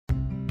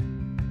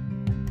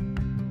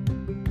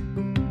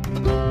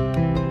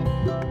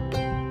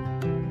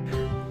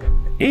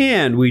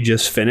And we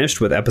just finished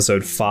with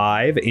episode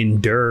 5,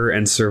 Endure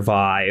and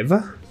Survive.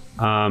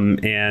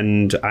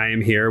 And I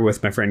am here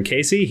with my friend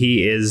Casey.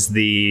 He is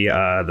the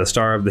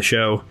star of the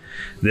show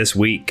this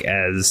week,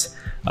 as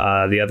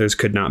the others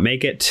could not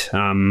make it,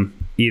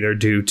 either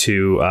due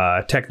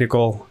to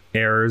technical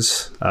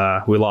errors.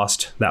 We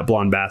lost that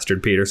blonde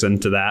bastard Peterson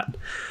to that.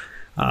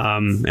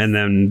 And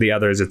then the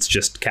others, it's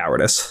just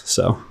cowardice.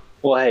 So,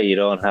 well, hey, you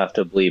don't have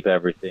to bleep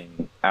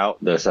everything out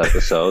this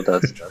episode.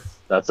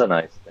 That's a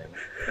nice thing.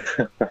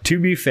 To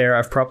be fair,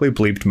 I've probably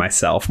bleeped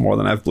myself more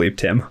than I've bleeped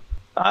him.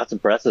 That's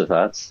impressive.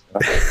 That's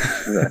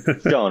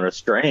showing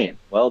restraint.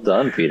 Well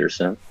done,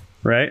 Peterson.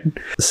 Right?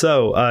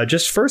 So,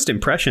 just first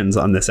impressions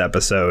on this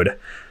episode.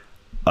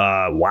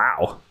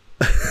 Wow.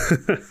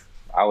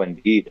 Wow,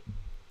 indeed.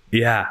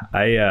 Yeah,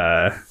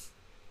 I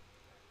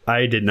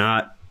did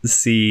not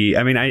see.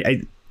 I mean,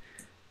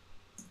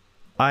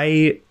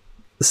 I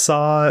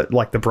saw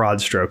like the broad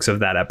strokes of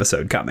that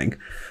episode coming,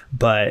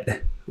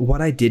 but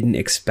what I didn't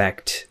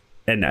expect,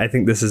 and I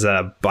think this is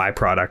a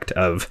byproduct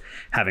of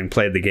having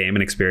played the game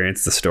and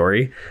experienced the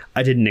story,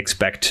 I didn't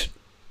expect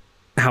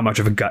how much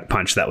of a gut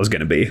punch that was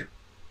going to be.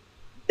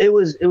 It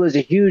was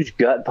a huge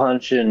gut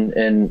punch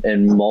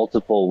in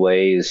multiple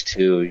ways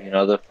too. You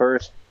know, the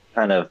first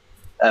kind of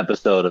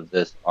episode of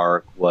this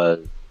arc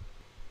was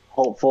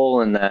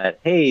hopeful in that,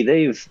 hey,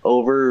 they've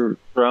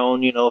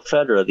overthrown,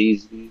 Fedra,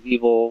 these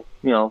evil,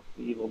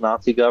 evil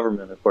Nazi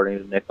government, according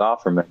to Nick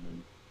Offerman.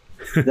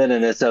 And then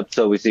in this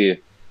episode, we see,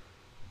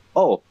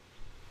 oh,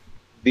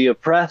 the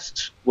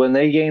oppressed, when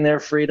they gain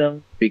their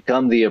freedom,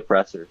 become the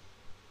oppressors.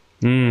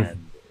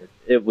 And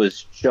it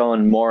was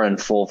shown more in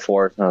full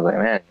force. And I was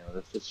like, man,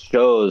 this just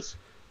shows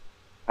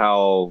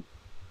how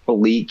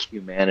bleak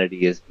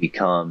humanity has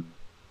become.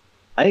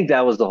 I think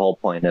that was the whole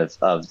point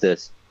of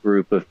this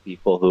group of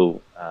people who,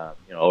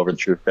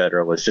 overthrew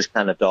Fedra, was just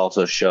kind of to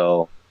also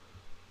show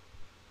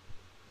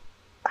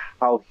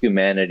how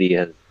humanity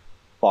has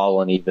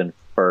fallen even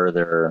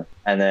further.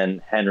 And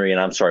then Henry, and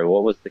I'm sorry,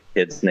 what was the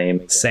kid's name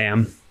again?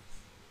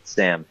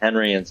 Sam.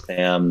 Henry and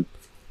Sam.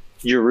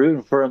 You're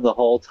rooting for him the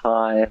whole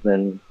time,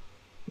 and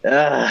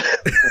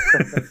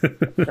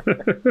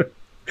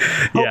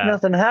hope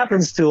nothing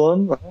happens to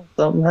him.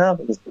 Something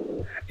happens to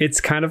him.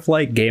 It's kind of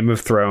like Game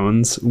of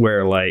Thrones,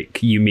 where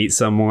like you meet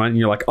someone and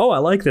you're like, oh, I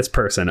like this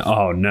person.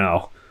 Oh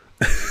no.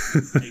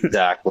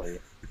 Exactly.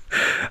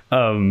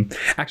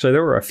 Actually,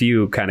 there were a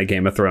few kind of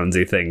Game of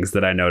Thronesy things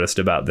that I noticed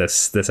about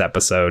this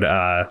episode.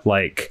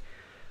 Like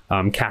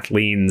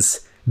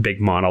Kathleen's big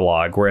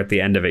monologue, where at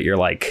the end of it you're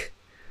like,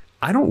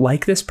 I don't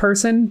like this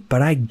person,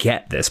 but I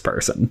get this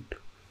person.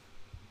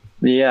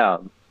 Yeah.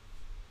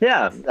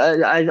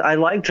 I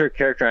liked her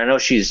character. I know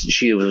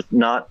she was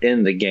not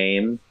in the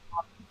game,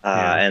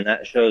 and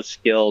that shows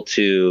skill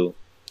to,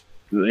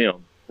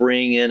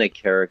 bring in a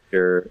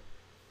character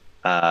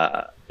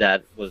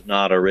that was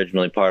not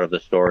originally part of the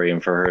story,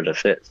 and for her to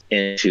fit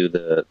into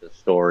the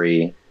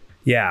story.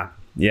 Yeah,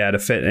 to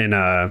fit in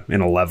a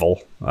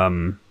level,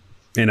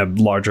 in a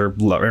larger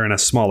or in a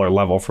smaller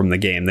level from the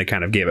game. They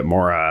kind of gave it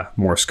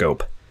more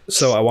scope.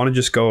 So I want to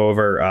just go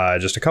over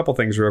just a couple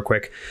things real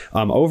quick.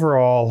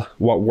 Overall,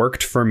 what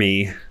worked for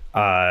me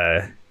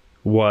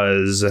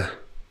was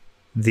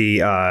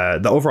the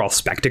overall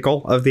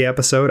spectacle of the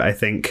episode. I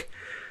think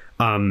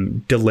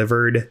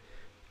delivered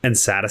and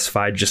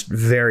satisfied just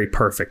very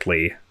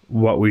perfectly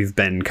what we've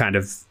been kind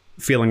of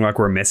feeling like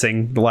we're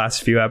missing the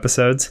last few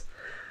episodes,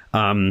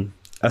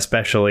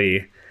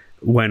 especially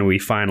when we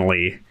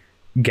finally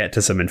get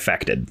to some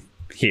infected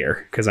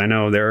here, because I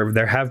know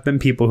there have been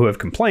people who have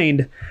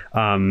complained,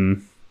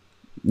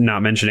 not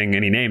mentioning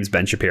any names,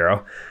 Ben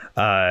Shapiro,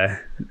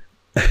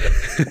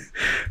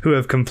 who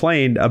have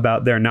complained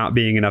about there not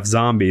being enough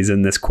zombies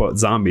in this quote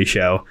zombie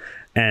show.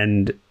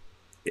 And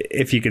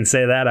if you can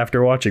say that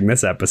after watching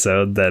this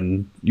episode,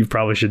 then you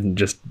probably should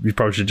just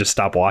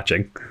stop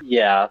watching.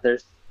 Yeah,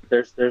 there's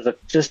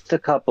just a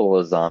couple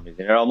of zombies.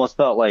 It almost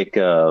felt like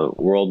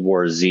World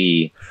War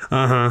Z.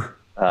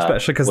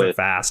 Especially because they're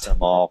fast. Them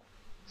all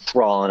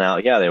crawling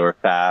out. Yeah, they were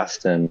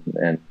fast and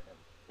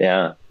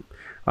yeah.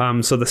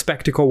 So the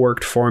spectacle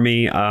worked for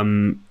me.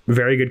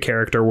 Very good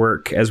character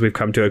work, as we've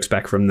come to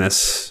expect from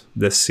this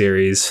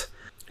series.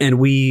 And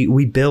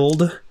we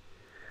build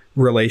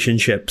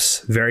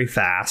relationships very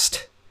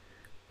fast,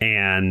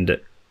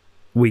 and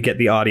we get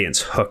the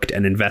audience hooked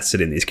and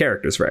invested in these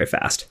characters very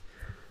fast.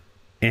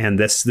 And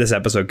this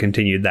episode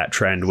continued that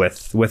trend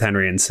with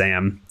Henry and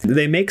Sam.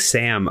 They make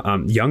Sam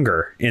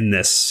younger in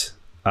this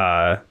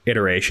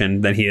iteration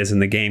than he is in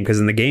the game, because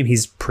in the game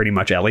he's pretty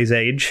much Ellie's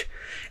age,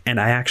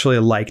 and I actually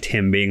liked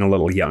him being a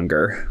little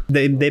younger.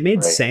 They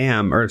made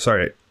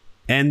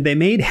and they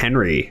made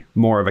Henry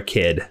more of a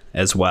kid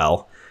as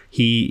well.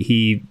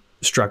 He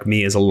struck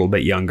me as a little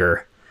bit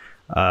younger,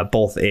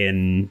 both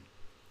in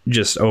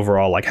just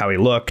overall like how he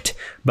looked,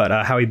 but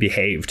how he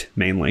behaved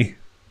mainly.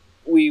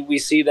 We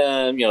see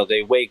them,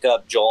 they wake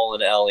up Joel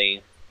and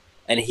Ellie,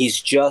 and he's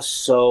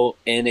just so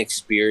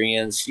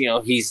inexperienced.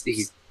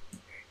 He's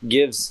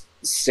gives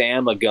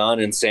Sam a gun,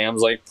 and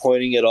Sam's like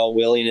pointing it all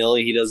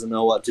willy-nilly. He doesn't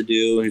know what to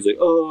do. He's like,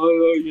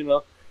 oh, you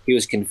know. He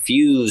was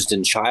confused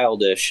and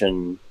childish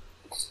and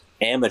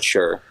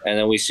amateur. And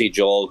then we see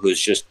Joel,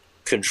 who's just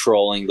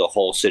controlling the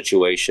whole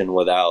situation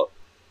without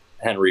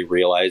Henry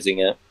realizing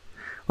it.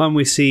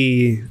 We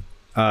see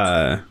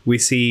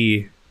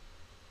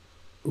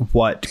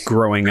what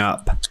growing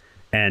up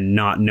and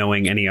not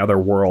knowing any other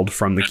world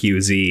from the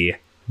QZ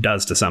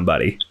does to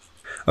somebody.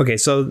 Okay,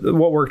 so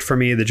what worked for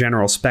me, the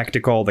general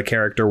spectacle, the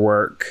character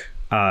work,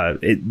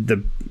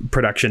 the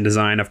production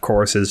design, of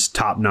course, is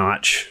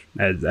top-notch,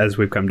 as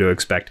we've come to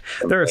expect.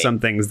 There are some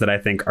things that I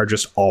think are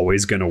just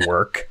always going to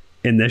work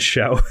in this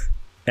show,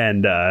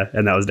 and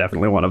that was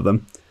definitely one of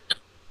them.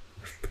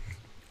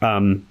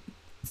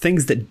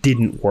 Things that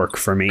didn't work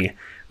for me,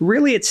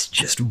 really it's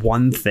just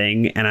one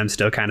thing, and I'm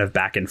still kind of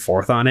back and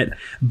forth on it,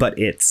 but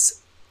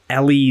it's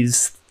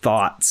Ellie's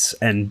thoughts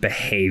and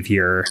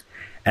behavior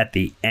at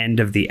the end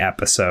of the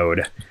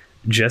episode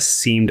just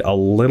seemed a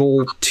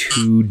little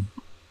too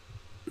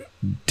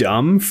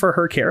dumb for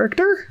her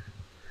character.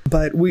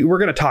 But we're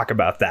going to talk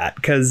about that,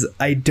 because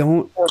I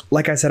don't,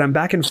 like I said, I'm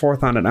back and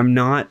forth on it. I'm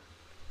not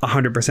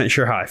 100%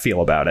 sure how I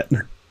feel about it.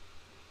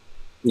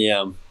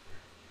 Yeah.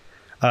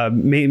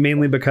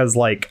 Mainly because,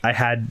 like, I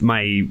had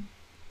my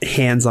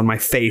hands on my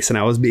face and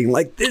I was being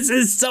like, this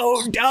is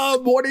so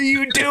dumb, what are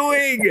you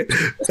doing?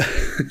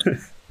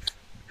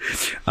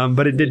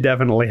 But it did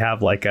definitely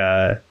have like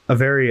a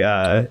very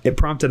it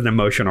prompted an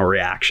emotional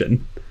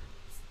reaction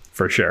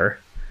for sure.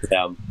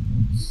 Yeah.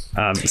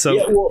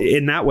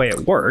 In that way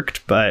it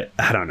worked, but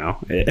I don't know.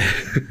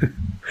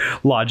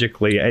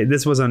 Logically,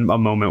 this was a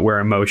moment where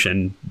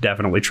emotion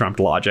definitely trumped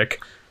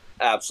logic.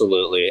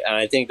 Absolutely. And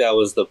I think that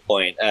was the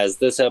point. As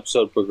this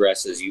episode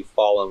progresses, you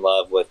fall in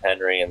love with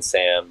Henry and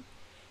Sam.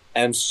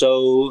 And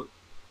so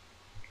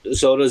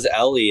does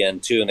Ellie,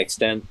 and to an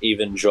extent,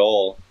 even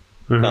Joel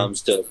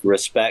comes to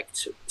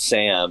respect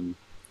Sam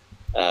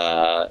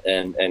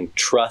and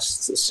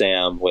trusts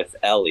Sam with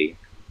Ellie,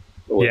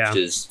 which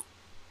is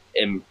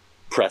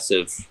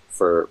impressive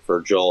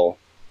for Joel.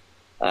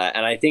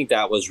 And I think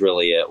that was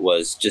really it,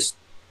 was just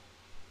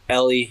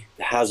Ellie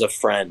has a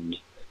friend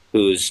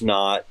who's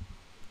not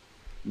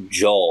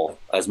Joel.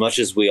 As much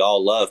as we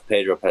all love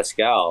Pedro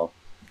Pascal,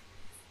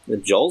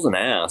 Joel's an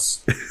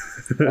ass.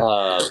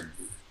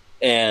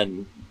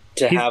 And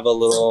to have a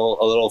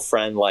little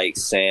friend like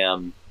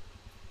Sam,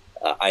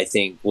 I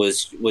think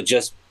would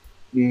just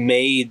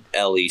made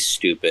Ellie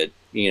stupid.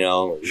 You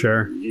know,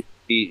 sure.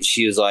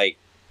 She was like,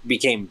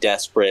 became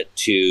desperate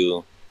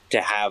to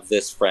have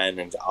this friend,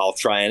 and I'll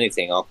try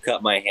anything. I'll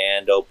cut my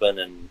hand open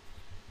and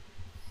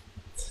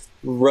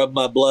rub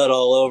my blood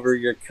all over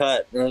your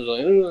cut. And I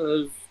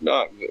was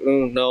like,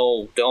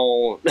 no,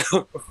 don't.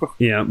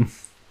 Yeah.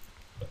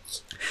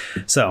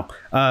 So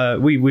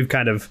we've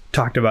kind of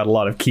talked about a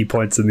lot of key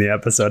points in the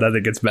episode. I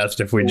think it's best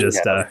if we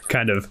just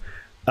kind of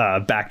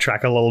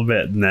backtrack a little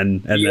bit and then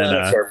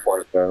fair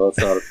point there. Let's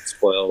not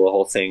spoil the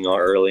whole thing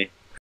early.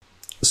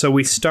 So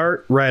we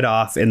start right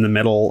off in the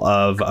middle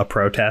of a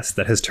protest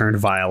that has turned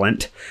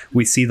violent.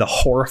 We see the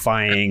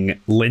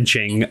horrifying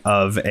lynching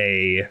of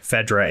a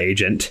Fedra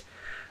agent,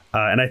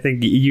 and I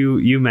think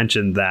you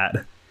mentioned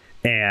that.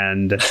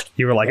 And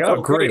you were like,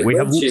 "Oh, great, we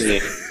have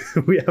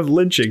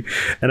lynching."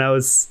 And I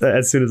was,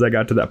 as soon as I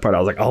got to that part, I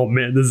was like, "Oh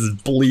man, this is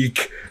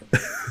bleak."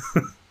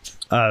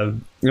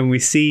 And we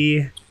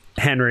see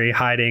Henry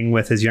hiding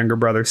with his younger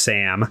brother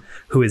Sam,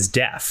 who is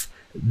deaf.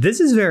 This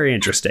is very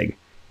interesting.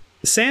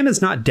 Sam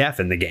is not deaf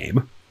in the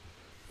game.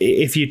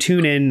 If you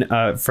tune in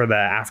for the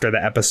after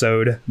the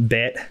episode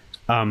bit,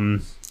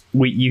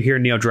 you hear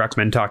Neil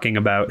Druckmann talking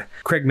about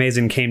Craig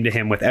Mazin came to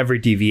him with every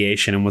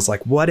deviation and was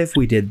like, "What if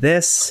we did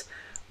this?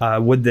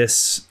 Would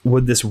this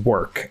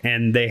work?"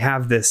 And they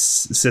have this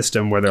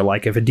system where they're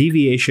like, if a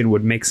deviation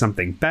would make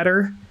something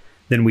better,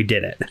 then we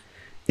did it.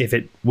 If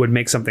it would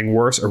make something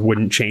worse or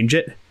wouldn't change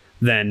it,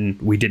 then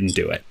we didn't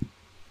do it.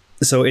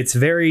 So it's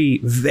very,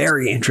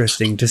 very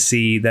interesting to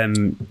see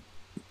them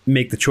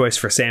make the choice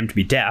for Sam to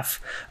be deaf.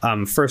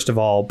 First of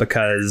all,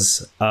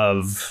 because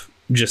of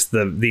just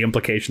the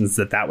implications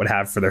that would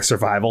have for their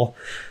survival.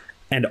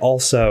 And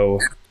also,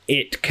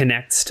 it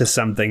connects to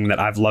something that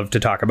I've loved to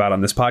talk about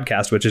on this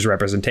podcast, which is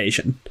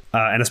representation.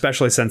 And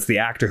especially since the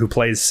actor who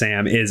plays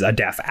Sam is a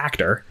deaf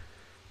actor,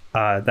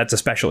 that's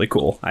especially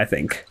cool, I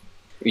think.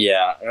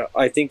 Yeah,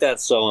 I think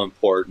that's so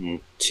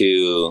important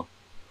to,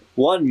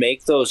 one,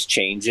 make those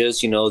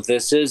changes. You know,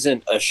 this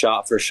isn't a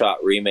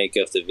shot-for-shot remake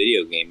of the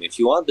video game. If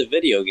you want the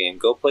video game,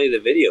 go play the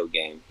video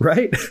game.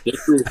 Right.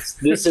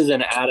 This is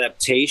an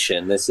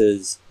adaptation. This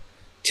is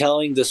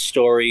telling the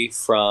story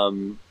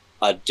from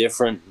a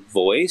different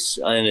voice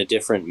in a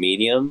different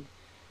medium,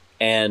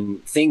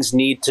 and things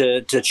need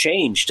to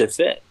change to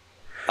fit.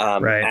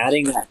 Right.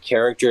 Adding that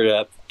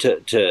character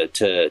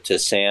to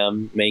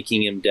Sam,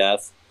 making him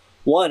deaf.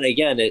 One,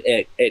 again,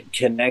 it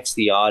connects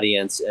the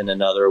audience in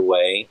another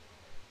way,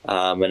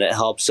 and it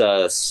helps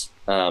us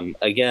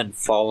again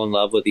fall in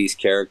love with these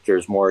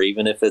characters more,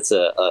 even if it's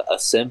a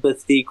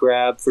sympathy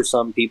grab for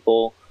some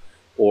people,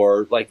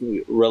 or like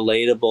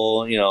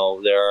relatable. You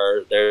know,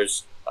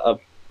 there's a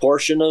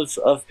portion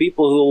of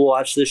people who will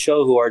watch the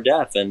show who are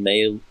deaf, and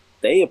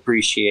they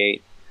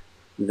appreciate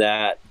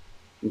that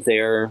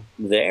they're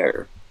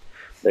there.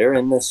 They're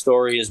in this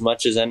story as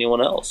much as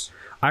anyone else.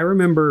 I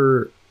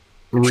remember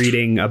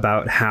reading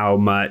about how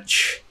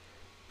much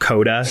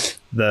Coda,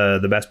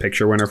 the Best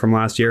Picture winner from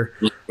last year,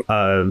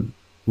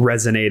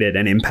 resonated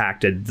and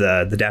impacted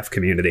the deaf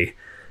community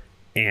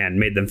and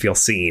made them feel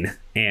seen.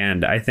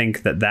 And I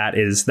think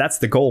that's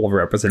the goal of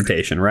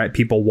representation, right?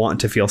 People want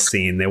to feel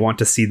seen. They want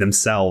to see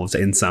themselves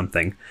in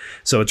something.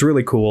 So it's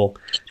really cool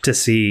to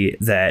see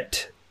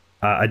that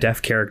a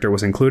deaf character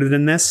was included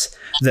in this,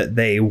 that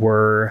they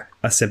were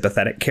a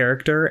sympathetic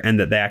character, and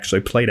that they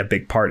actually played a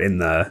big part in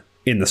the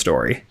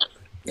story.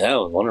 Yeah, it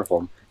was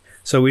wonderful.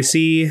 So we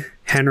see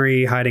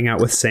Henry hiding out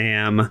with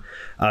Sam.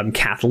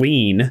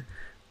 Kathleen,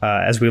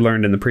 as we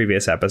learned in the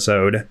previous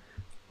episode,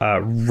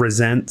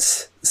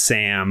 resents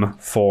Sam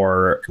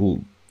for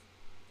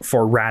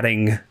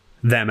ratting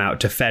them out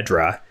to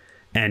Fedra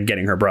and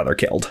getting her brother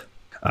killed.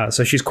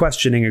 So she's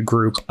questioning a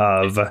group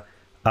of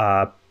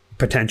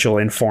potential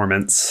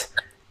informants.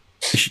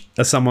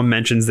 Someone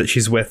mentions that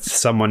she's with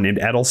someone named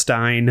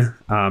Edelstein,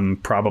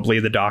 probably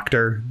the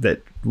doctor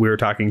that we were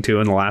talking to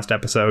in the last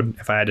episode,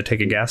 if I had to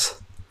take a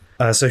guess.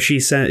 So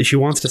she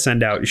wants to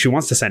send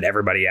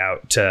everybody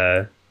out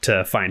to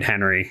find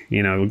Henry,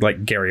 you know,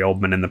 like Gary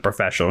Oldman in The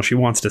Professional. She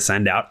wants to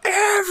send out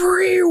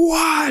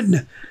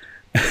everyone.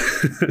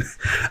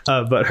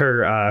 But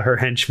her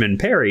henchman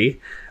Perry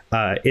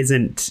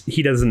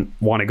he doesn't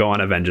want to go on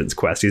a vengeance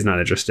quest. He's not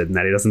interested in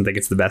that. He doesn't think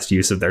it's the best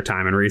use of their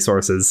time and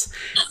resources.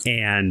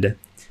 And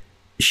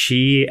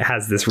she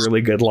has this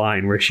really good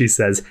line where she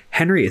says,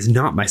 "Henry is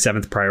not my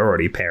 7th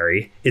priority,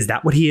 Perry. Is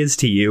that what he is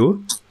to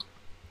you?"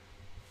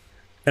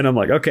 And I'm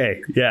like,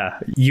 okay, yeah,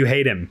 you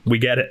hate him. We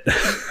get it.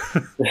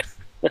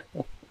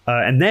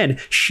 And then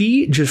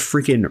she just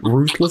freaking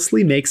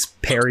ruthlessly makes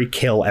Perry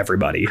kill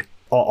everybody.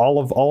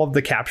 All of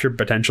the captured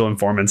potential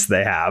informants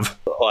they have.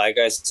 Like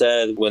I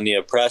said, when the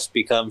oppressed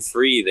become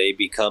free, they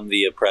become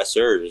the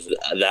oppressors.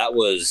 That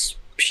was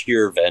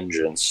pure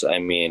vengeance. I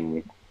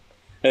mean,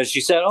 as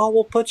she said, "Oh,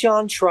 we'll put you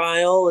on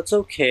trial. It's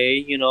okay.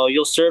 You know,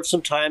 you'll serve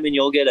some time and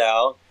you'll get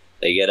out."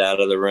 They get out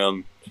of the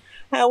room.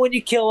 When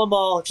you kill them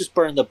all, just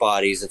burn the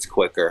bodies. It's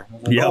quicker.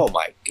 Yep. Oh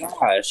my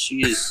gosh,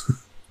 she's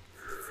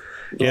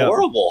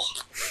horrible.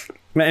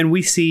 And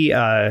we see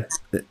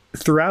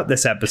throughout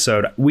this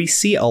episode, we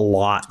see a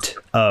lot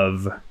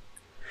of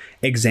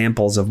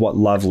examples of what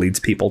love leads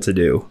people to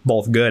do,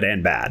 both good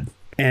and bad.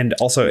 And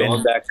also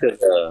going back to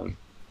the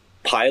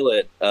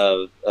pilot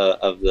of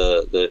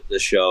the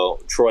show,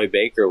 Troy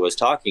Baker was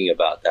talking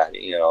about that.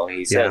 You know,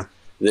 he says,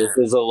 this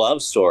is a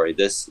love story.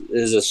 This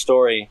is a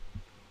story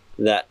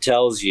that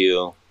tells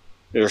you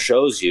or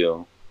shows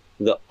you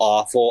the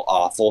awful,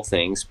 awful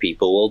things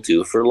people will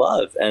do for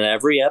love. And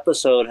every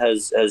episode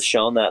has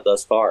shown that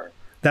thus far.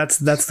 That's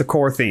the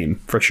core theme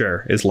for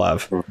sure, is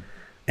love. Mm-hmm.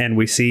 And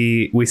we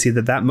see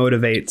that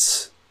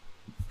motivates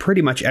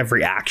pretty much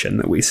every action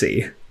that we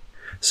see.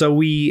 So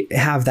we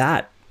have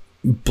that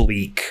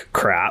bleak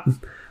crap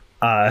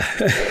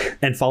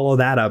and follow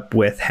that up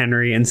with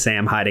Henry and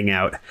Sam hiding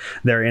out.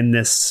 They're in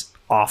this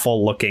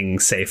awful looking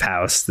safe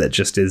house that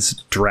just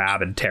is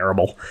drab and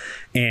terrible.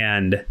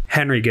 And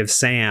Henry gives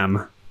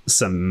Sam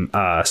some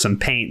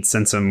paints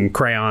and some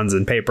crayons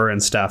and paper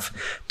and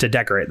stuff to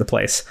decorate the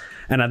place.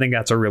 And I think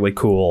that's a really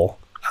cool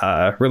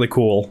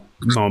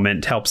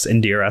moment. Helps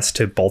endear us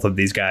to both of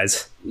these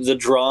guys. The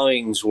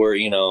drawings were,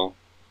 you know,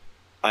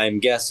 I'm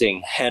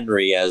guessing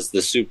Henry as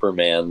the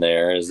Superman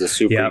there, as the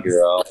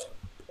superhero,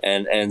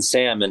 and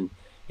Sam, and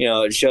you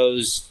know, it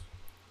shows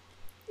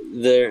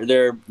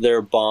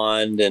their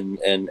bond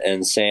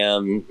and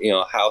Sam, you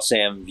know, how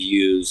Sam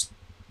views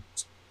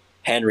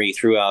Henry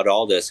throughout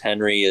all this.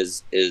 Henry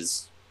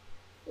is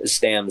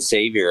Sam's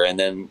savior, and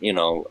then, you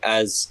know,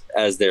 as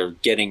they're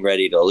getting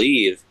ready to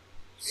leave,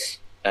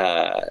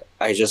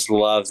 I just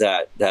love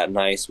that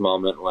nice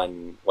moment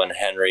when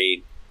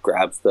Henry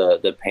grabs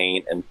the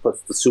paint and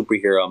puts the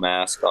superhero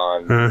mask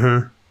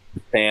on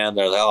Sam.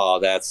 They're like, oh,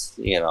 that's,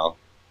 you know,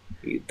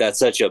 that's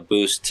such a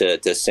boost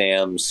to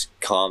Sam's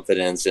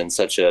confidence in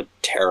such a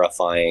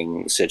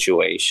terrifying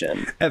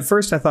situation. At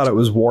first I thought it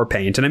was war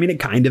paint, and I mean, it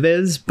kind of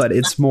is, but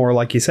it's more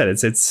like you said,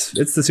 it's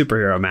the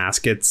superhero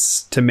mask.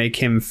 It's to make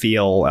him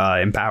feel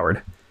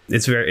empowered.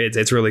 It's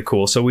really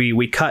cool. So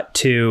we cut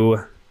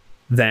to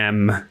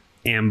them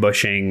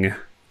ambushing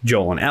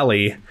Joel and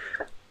Ellie,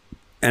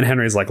 and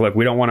Henry's like, look,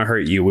 we don't want to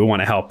hurt you, we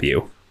want to help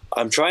you.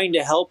 I'm trying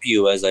to help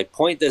you as I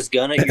point this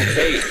gun at your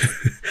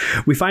face.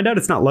 We find out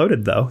it's not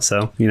loaded though,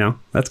 so you know,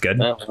 that's good.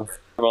 Well,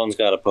 everyone's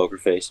got a poker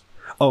face.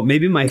 Oh,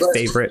 maybe my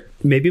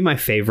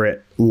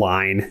favorite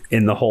line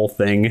in the whole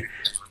thing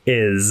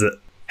is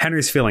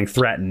Henry's feeling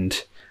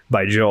threatened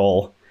by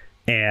Joel,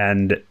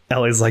 and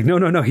Ellie's like,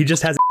 no, he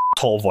just has a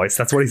whole voice.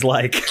 That's what he's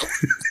like.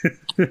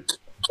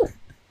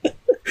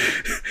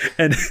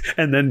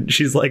 And then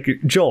she's like,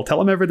 Joel,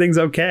 tell him everything's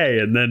okay.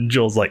 And then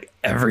Joel's like,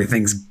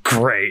 everything's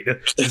great.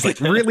 She's like,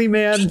 really,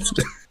 man?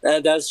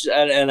 And that's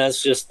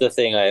just the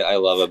thing I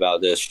love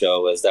about this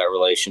show is that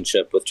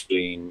relationship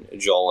between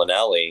Joel and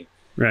Ellie.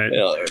 Right.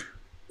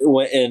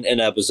 In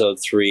episode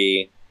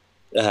 3,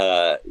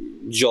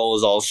 Joel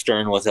is all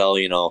stern with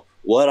Ellie.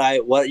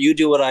 What you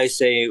do, what I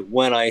say,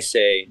 when I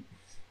say,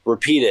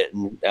 repeat it,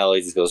 and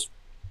Ellie just goes,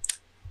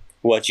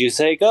 "What you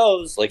say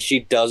goes." Like,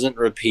 she doesn't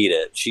repeat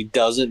it. She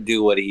doesn't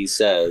do what he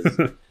says.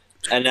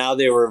 And now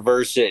they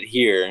reverse it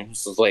here.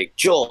 It's like,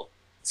 Joel,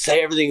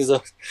 say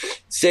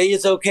say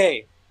it's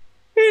okay.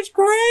 It's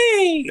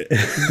great.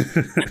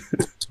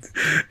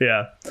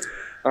 Yeah.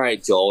 All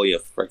right, Joel, you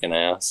freaking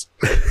ass.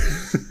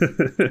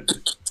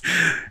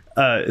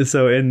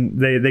 So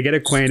they get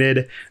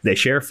acquainted. They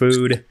share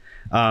food.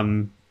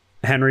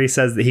 Henry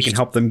says that he can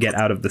help them get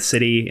out of the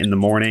city in the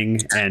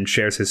morning and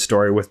shares his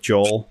story with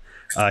Joel.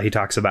 He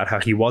talks about how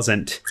he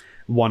wasn't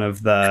one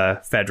of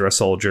the Fedra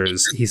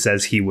soldiers. He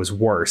says he was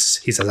worse.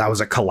 He says, I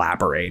was a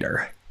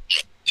collaborator.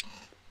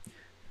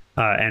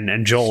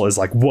 And Joel is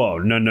like, whoa,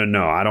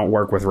 no, I don't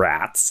work with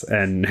rats.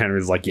 And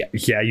Henry's like,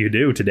 yeah, you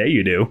do. Today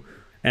you do.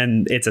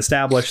 And it's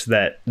established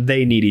that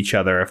they need each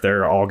other if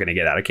they're all going to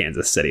get out of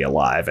Kansas City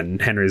alive.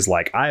 And Henry's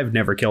like, I've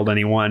never killed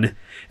anyone,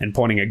 and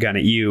pointing a gun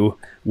at you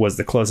was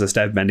the closest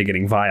I've been to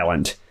getting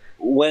violent.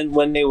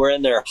 When they were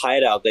in their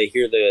hideout, they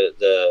hear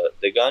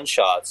the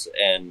gunshots,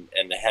 and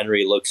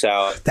Henry looks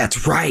out.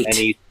 That's right. And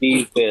he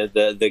sees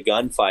the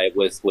gunfight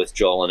with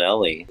Joel and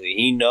Ellie.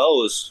 He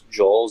knows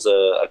Joel's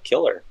a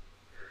killer.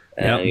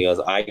 And He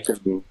goes,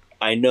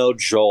 I know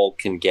Joel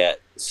can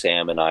get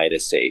Sam and I to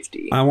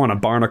safety. I want to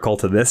barnacle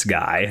to this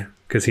guy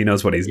because he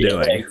knows what he's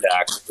doing.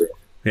 Exactly.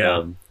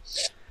 Yeah.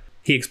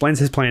 He explains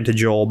his plan to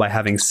Joel by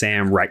having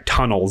Sam write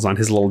tunnels on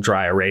his little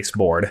dry erase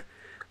board.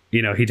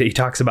 He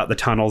talks about the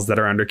tunnels that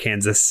are under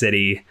Kansas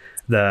City,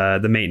 the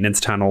maintenance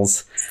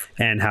tunnels,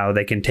 and how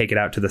they can take it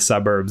out to the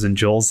suburbs. And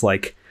Joel's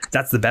like,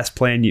 that's the best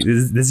plan.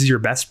 This is your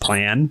best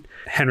plan.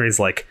 Henry's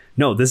like,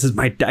 no, this is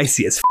my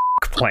diciest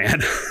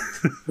plan.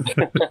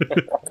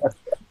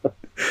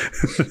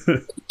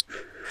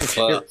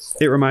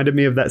 It reminded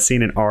me of that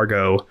scene in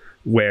Argo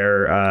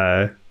where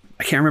I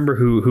can't remember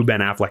who Ben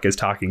Affleck is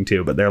talking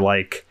to, but they're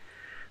like,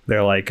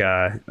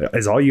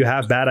 is all you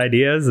have bad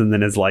ideas? And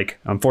then it's like,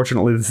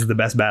 unfortunately, this is the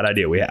best bad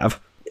idea we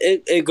have.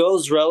 It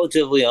goes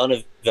relatively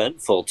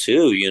uneventful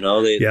too.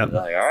 They're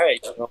like, all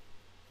right,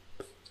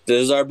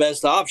 this is our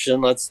best option.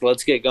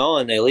 Let's get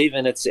going. They leave,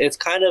 and it's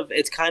kind of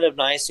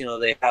nice.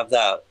 They have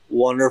that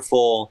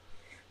wonderful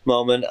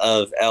moment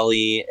of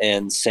Ellie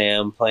and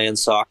Sam playing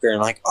soccer,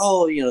 and like,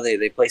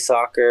 they play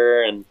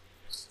soccer and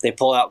they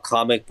pull out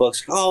comic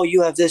books. Oh,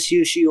 you have this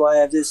issue, I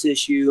have this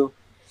issue.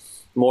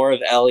 More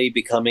of Ellie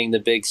becoming the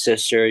big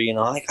sister,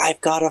 like,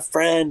 I've got a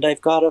friend,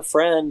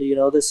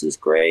 this is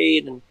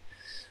great, and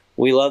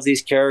we love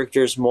these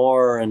characters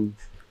more, and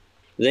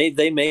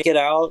they make it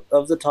out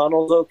of the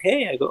tunnels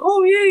okay. I go,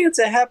 oh yay, it's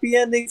a happy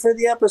ending for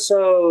the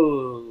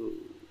episode.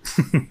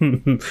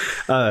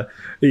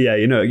 Yeah,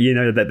 you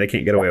know that they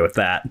can't get away with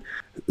that.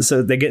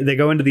 So they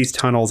go into these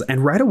tunnels,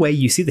 and right away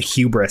you see the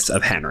hubris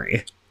of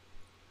Henry.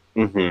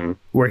 Mm-hmm.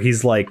 Where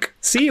he's like,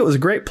 see, it was a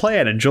great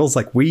plan, and Joel's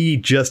like, we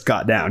just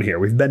got down here.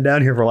 We've been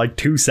down here for like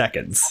 2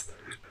 seconds.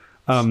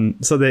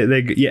 So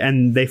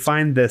they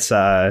find this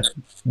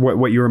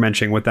what you were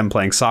mentioning with them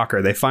playing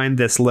soccer. They find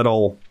this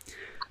little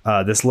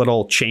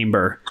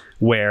chamber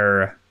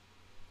where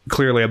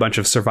clearly a bunch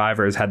of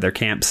survivors had their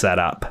camp set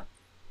up.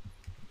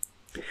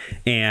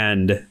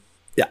 And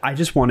I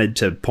just wanted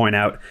to point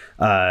out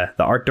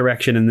the art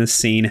direction in this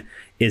scene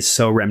is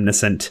so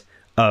reminiscent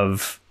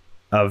of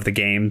the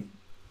game.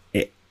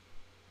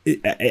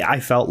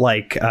 I felt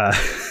like Leo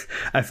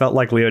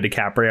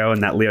DiCaprio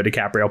and that Leo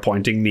DiCaprio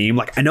pointing meme.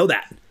 Like, I know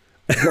that.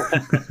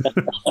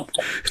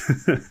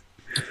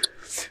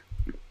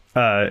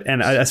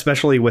 And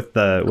especially with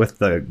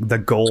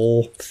the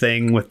goal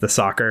thing with the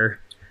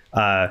soccer,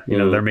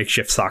 their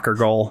makeshift soccer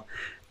goal.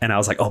 And I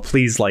was like, oh,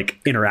 please, like,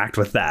 interact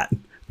with that.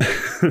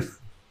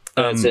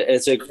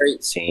 It's a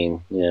great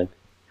scene. Yeah.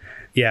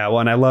 Yeah.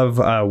 Well, and I love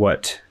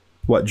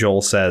what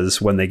Joel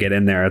says when they get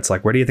in there. It's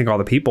like, where do you think all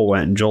the people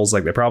went? And Joel's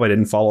like, they probably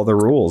didn't follow the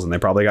rules and they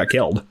probably got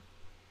killed.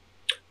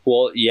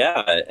 Well,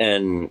 yeah.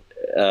 And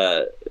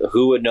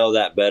who would know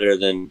that better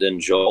than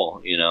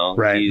Joel?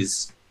 Right.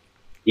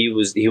 He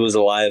was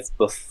alive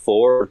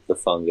before the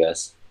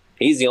fungus.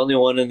 He's the only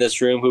one in this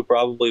room who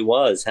probably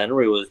was.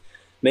 Henry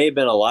may have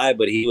been alive,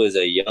 but he was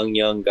a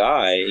young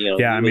guy.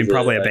 Yeah, I mean,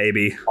 probably a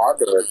baby.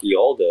 Father of the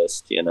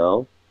oldest,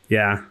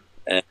 Yeah.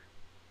 And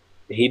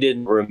he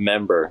didn't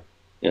remember,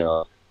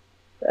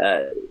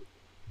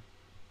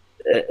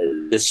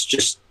 this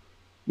just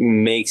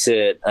makes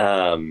it,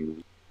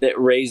 it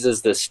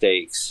raises the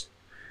stakes.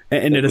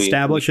 And it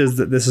establishes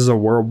that this is a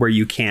world where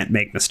you can't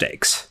make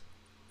mistakes.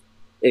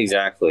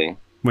 Exactly.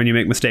 When you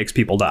make mistakes,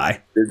 people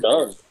die. You're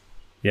done.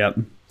 Yep.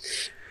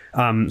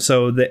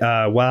 So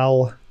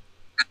while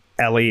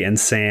Ellie and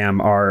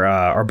Sam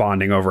are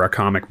bonding over a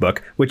comic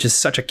book, which is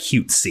such a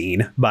cute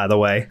scene, by the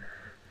way.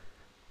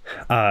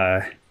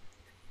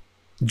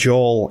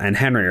 Joel and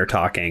Henry are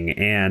talking,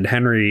 and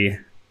Henry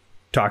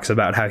talks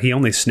about how he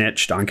only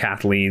snitched on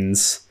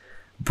Kathleen's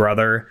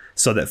brother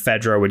so that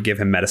Fedra would give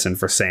him medicine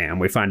for Sam.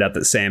 We find out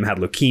that Sam had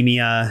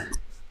leukemia,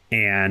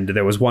 and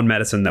there was one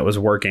medicine that was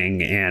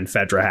working, and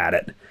Fedra had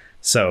it.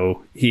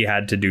 So he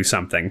had to do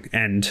something.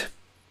 And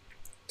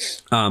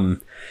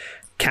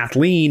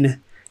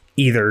Kathleen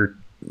either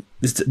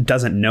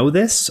doesn't know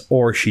this,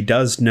 or she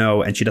does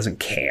know and she doesn't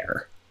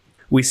care.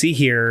 We see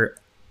here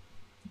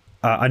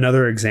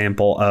another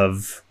example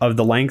of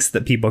the lengths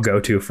that people go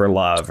to for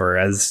love, or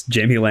as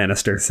Jaime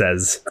Lannister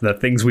says, the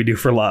things we do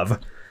for love.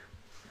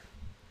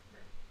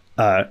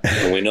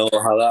 And we know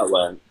how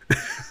that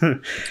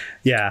went.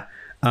 Yeah.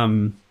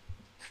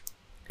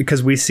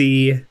 Because we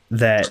see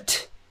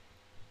that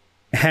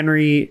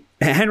Henry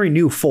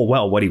knew full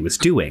well what he was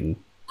doing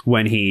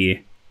when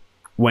he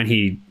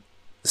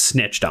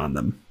snitched on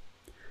them.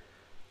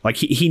 Like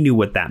he knew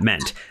what that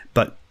meant,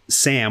 but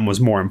Sam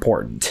was more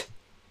important.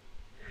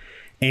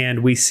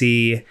 And we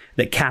see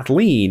that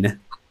Kathleen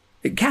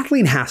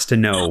has to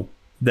know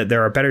that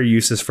there are better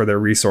uses for their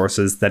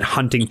resources than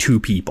hunting two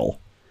people,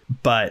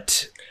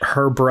 but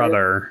her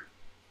brother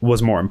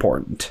was more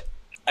important.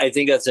 I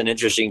think that's an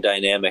interesting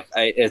dynamic.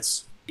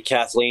 It's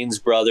Kathleen's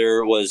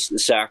brother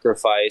was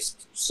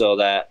sacrificed so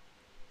that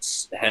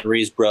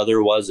Henry's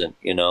brother wasn't,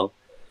 you know.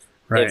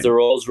 Right. If the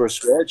roles were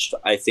switched,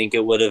 I think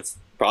it would have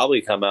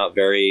probably come out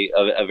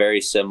a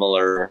very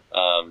similar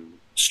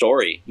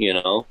story, you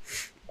know.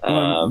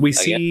 We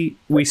see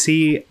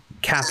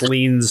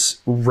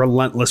Kathleen's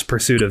relentless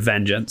pursuit of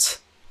vengeance,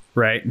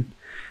 right?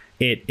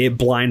 It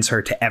blinds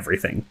her to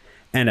everything.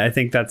 And I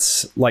think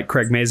that's, like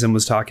Craig Mazin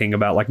was talking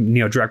about, like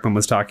Neil Druckmann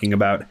was talking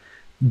about,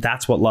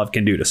 that's what love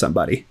can do to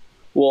somebody.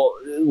 Well,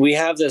 we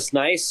have this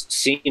nice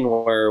scene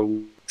where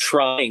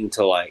trying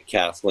to like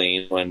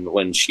Kathleen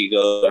when she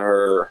goes to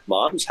her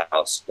mom's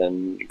house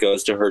and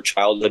goes to her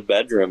childhood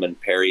bedroom,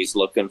 and Perry's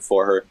looking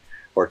for her,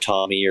 or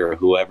Tommy, or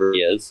whoever he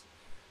is.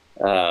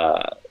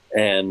 Perry.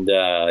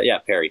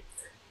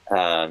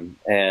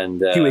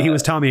 He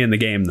was Tommy in the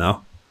game,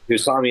 though. He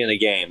was Tommy in the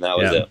game. That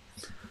was it.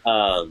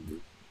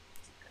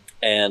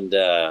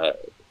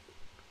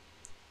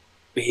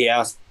 He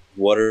asked,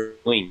 "What are you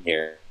doing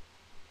here?"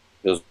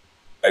 He goes,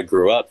 "I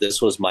grew up.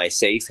 This was my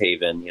safe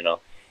haven, you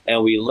know."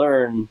 And we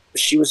learn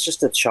she was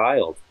just a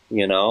child,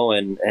 you know,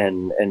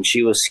 and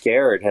she was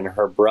scared, and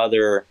her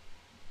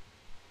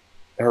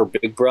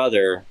big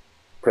brother,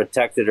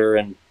 protected her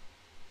and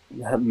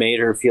made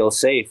her feel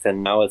safe.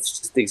 And now it's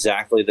just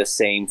exactly the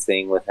same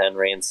thing with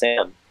Henry and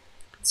Sam.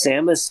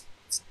 Sam is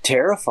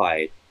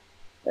terrified,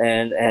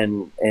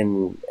 and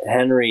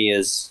Henry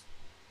is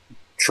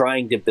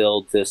trying to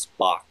build this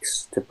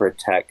box to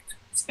protect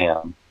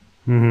Sam.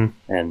 Mm-hmm.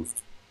 And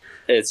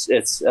it's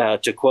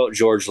to quote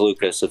George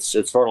Lucas, it's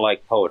sort of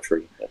like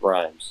poetry. It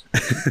rhymes.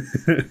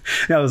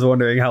 I was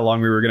wondering how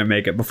long we were going to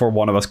make it before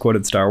one of us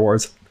quoted Star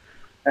Wars.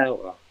 Oh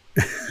well,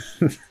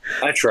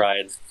 I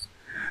tried.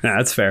 Yeah,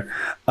 that's fair.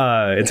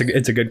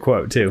 It's a good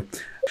quote too.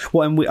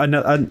 Well, and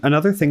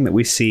another thing that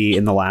we see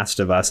in The Last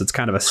of Us, it's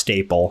kind of a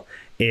staple,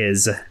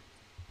 is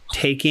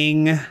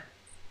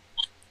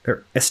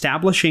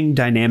establishing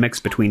dynamics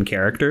between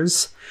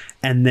characters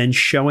and then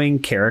showing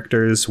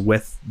characters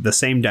with the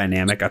same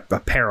dynamic, a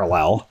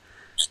parallel,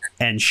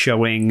 and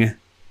showing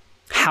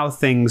how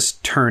things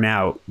turn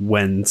out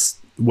when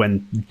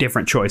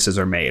different choices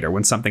are made, or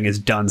when something is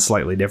done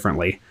slightly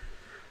differently.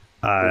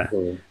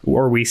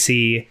 Or we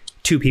see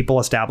two people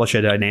establish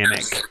a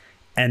dynamic,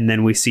 and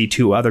then we see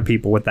two other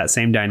people with that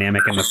same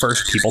dynamic, and the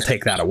first people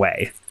take that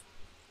away.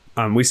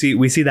 We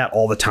see that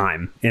all the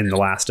time in The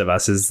Last of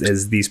Us,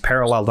 is these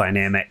parallel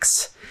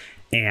dynamics,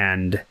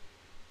 and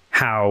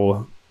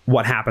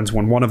what happens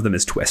when one of them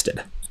is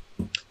twisted.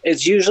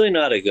 It's usually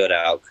not a good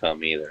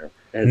outcome either.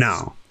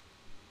 No,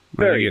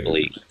 very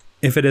bleak.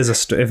 If it is a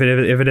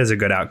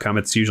good outcome,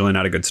 it's usually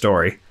not a good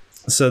story.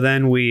 So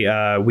then we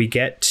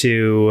get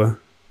through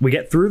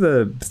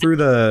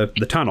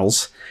the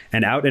tunnels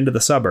and out into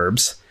the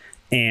suburbs,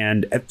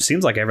 and it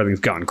seems like everything's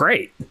gone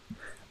great.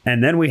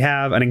 And then we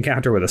have an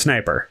encounter with a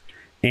sniper.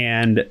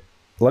 And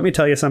let me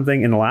tell you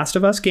something, in The Last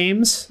of Us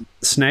games,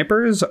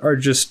 snipers are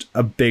just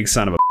a big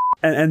son of a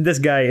and this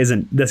guy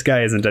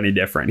isn't any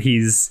different.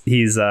 He's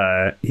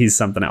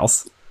something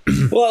else.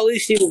 Well, at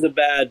least he was a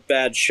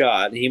bad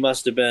shot. He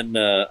must have been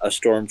a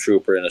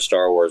stormtrooper in a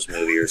Star Wars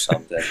movie or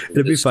something.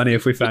 It'd be funny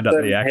if we found out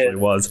that he actually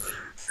was.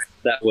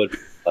 That would be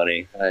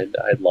funny.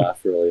 I'd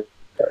laugh really.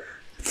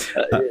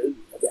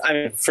 I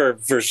mean,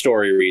 for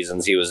story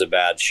reasons, he was a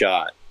bad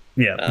shot.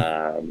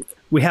 Yeah.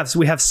 We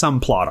have some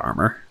plot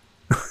armor.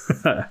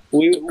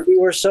 we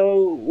were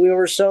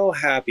so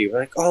happy.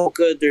 We're like, oh,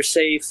 good, they're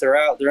safe. They're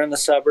out. They're in the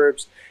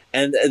suburbs.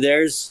 And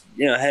there's,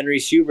 Henry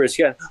Hubris.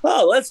 Yeah.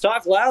 Oh, let's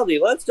talk loudly.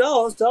 Let's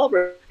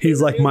celebrate. He's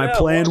like, my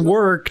plan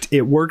worked.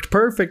 It worked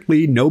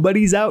perfectly.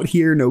 Nobody's out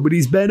here.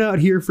 Nobody's been out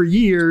here for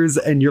years.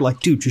 And you're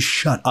like, dude, just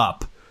shut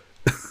up.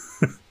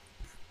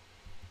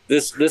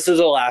 This is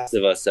a Last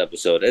of Us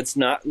episode. It's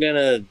not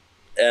gonna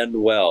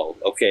end well.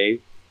 Okay.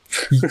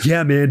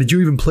 Yeah, man. Did you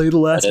even play the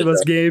Last of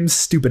Us games,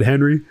 stupid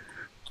Henry?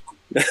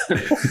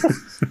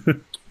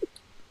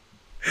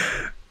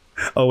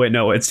 Oh wait,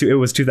 no, it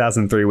was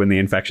 2003 when the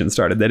infection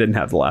started. They didn't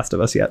have The Last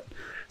of Us yet.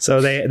 So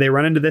they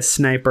run into this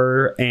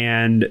sniper,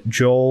 and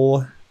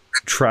Joel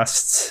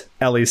trusts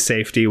Ellie's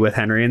safety with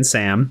Henry and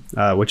Sam,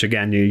 which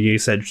again you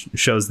said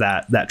shows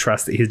that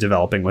trust that he's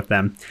developing with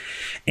them.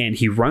 And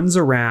he runs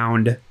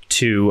around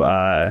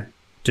to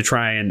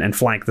try and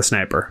flank the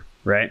sniper,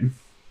 right?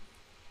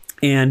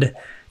 And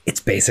it's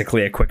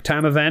basically a quick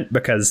time event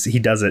because he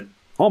does it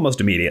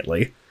almost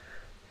immediately.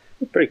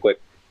 Pretty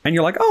quick. And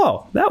you're like,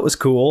 oh, that was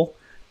cool.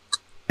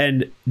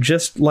 And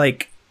just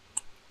like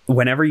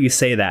whenever you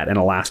say that in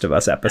a Last of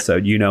Us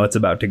episode, you know it's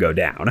about to go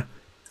down.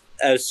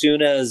 As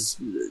soon as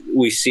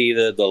we see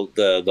the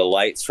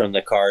lights from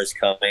the cars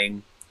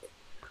coming,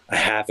 I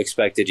half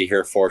expected to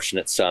hear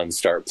Fortunate Son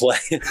start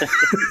playing.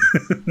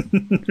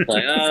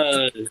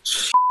 Like,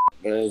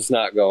 it's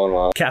not going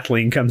well.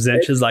 Kathleen comes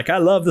in. She's like, I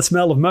love the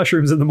smell of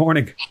mushrooms in the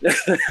morning.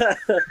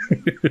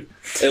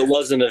 It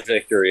wasn't a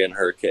victory in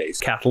her case.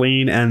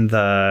 Kathleen and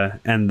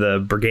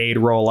the brigade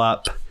roll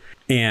up,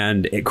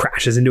 and it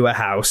crashes into a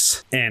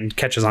house and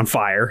catches on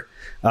fire,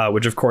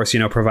 which of course,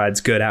 provides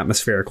good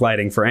atmospheric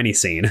lighting for any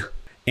scene.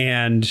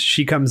 And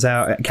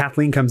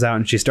Kathleen comes out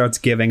and she starts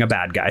giving a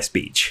bad guy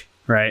speech,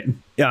 right?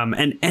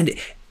 And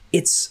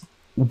it's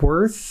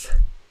worth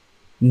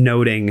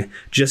noting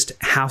just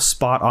how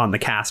spot on the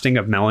casting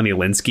of Melanie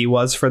Linsky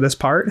was for this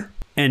part.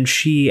 And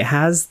she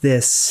has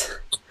this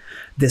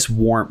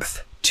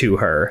warmth to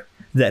her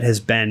that has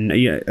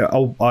been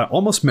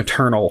almost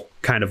maternal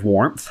kind of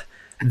warmth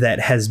that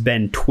has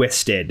been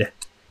twisted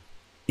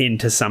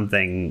into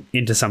something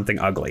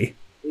ugly.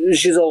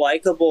 She's a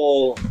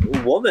likable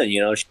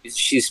woman,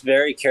 she's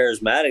very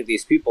charismatic.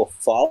 These people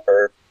follow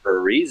her for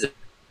a reason,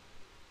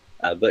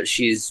 but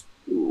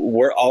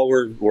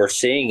we're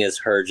seeing is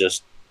her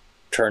just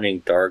turning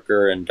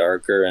darker and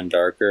darker and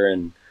darker,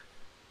 and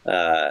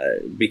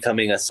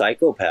becoming a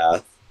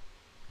psychopath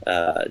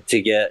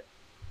to get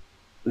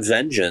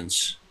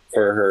vengeance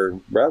for her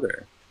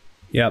brother.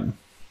 Yep.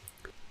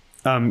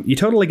 You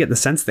totally get the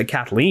sense that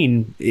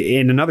Kathleen,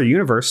 in another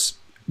universe,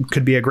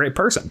 could be a great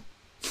person.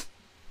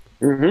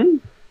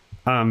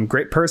 Mm-hmm.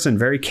 Great person,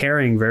 very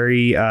caring,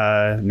 very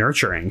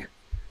nurturing.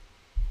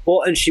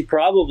 Well, and she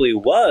probably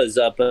was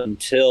up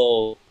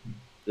until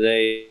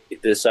they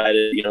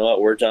decided,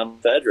 we're done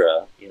with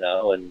Fedra,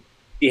 and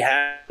she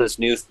has this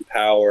new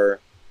power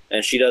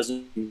and she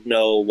doesn't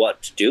know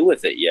what to do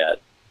with it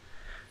yet.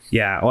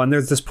 Yeah. Well, and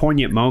there's this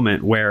poignant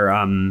moment where,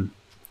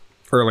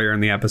 earlier in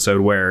the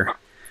episode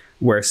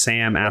where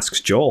Sam asks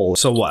Joel,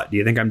 so what? Do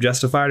you think I'm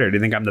justified, or do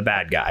you think I'm the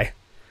bad guy?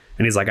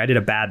 And he's like, I did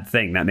a bad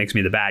thing. That makes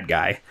me the bad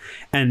guy.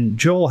 And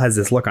Joel has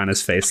this look on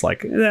his face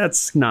like,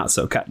 that's not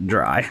so cut and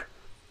dry.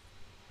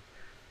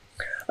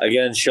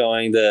 Again,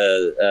 showing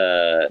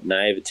the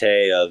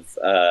naivete of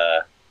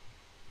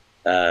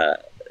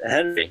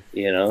Henry.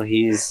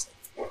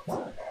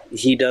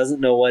 He doesn't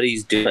know what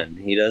he's doing.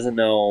 He doesn't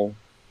know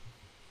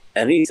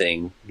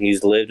anything.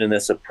 He's lived in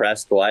this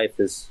oppressed life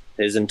his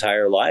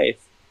entire life.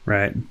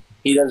 Right.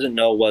 He doesn't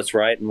know what's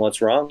right and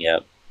what's wrong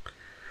yet.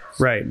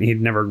 Right. He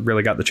never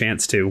really got the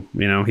chance to.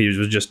 He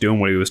was just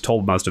doing what he was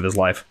told most of his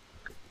life.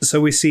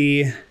 So we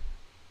see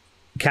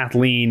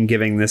Kathleen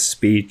giving this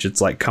speech. It's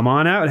like, come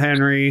on out,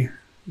 Henry.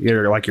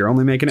 You're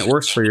only making it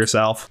worse for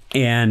yourself.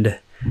 And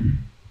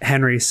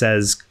Henry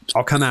says,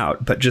 I'll come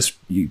out, but just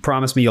you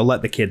promise me you'll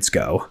let the kids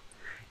go.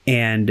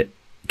 And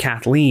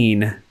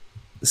Kathleen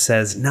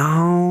says,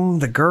 no,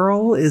 the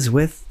girl is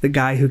with the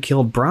guy who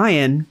killed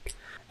Brian,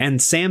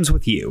 and Sam's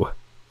with you.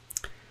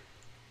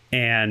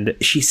 And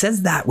she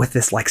says that with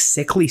this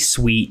sickly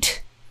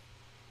sweet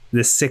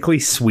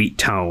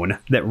tone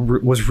that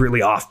was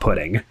really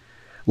off-putting.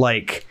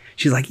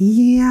 She's like,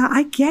 yeah,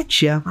 I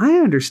get you. I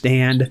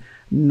understand.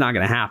 Not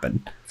going to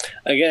happen.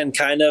 Again,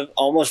 kind of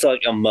almost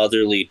like a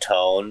motherly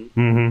tone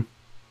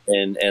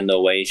in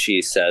the way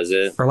she says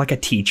it. Or like a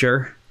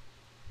teacher.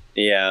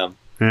 Yeah.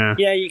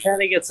 Yeah, you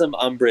kind of get some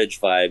Umbridge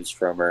vibes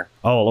from her.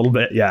 Oh, a little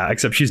bit, yeah.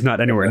 Except she's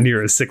not anywhere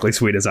near as sickly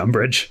sweet as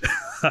Umbridge.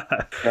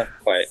 Not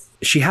quite.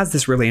 She has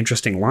this really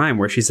interesting line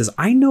where she says,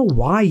 I know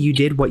why you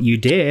did what you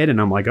did. And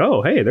I'm like,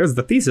 oh, hey, there's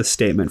the thesis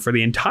statement for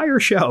the entire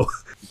show.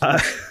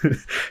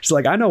 She's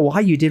like, I know why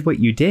you did what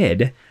you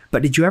did,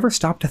 but did you ever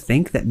stop to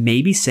think that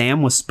maybe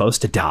Sam was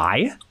supposed to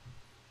die?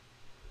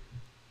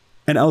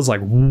 And I was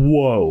like,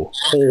 whoa,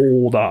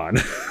 hold on.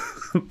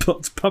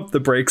 Let's pump the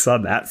brakes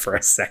on that for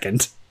a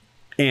second.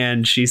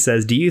 And she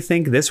says, do you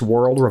think this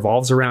world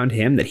revolves around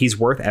him, that he's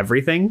worth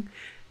everything?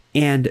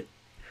 And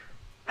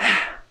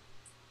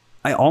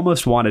I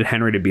almost wanted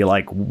Henry to be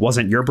like,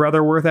 wasn't your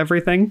brother worth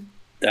everything?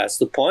 That's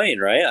the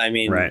point, right? I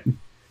mean, right.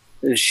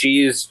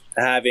 She's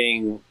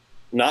having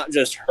not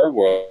just her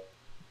world,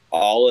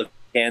 all of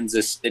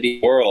Kansas City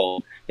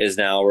world is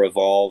now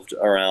revolved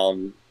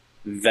around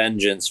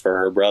vengeance for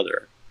her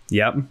brother.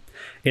 Yep.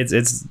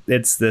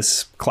 It's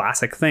this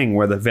classic thing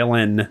where the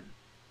villain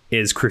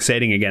is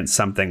crusading against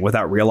something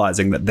without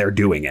realizing that they're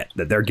doing it,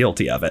 that they're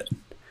guilty of it.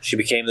 She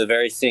became the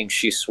very thing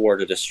she swore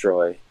to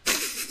destroy.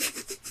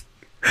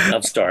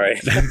 I'm sorry.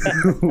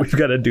 We've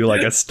got to do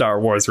like a Star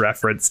Wars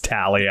reference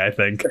tally, I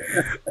think.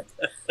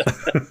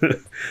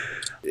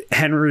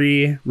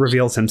 Henry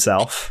reveals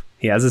himself.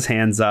 He has his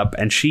hands up,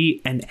 and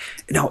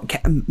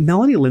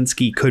Melanie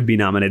Lynskey could be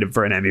nominated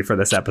for an Emmy for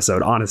this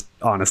episode,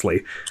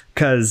 honestly,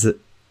 because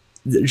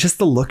just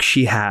the look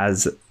she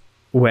has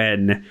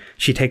when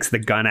she takes the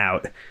gun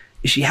out.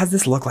 She has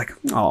this look like,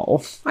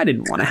 oh, I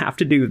didn't want to have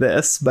to do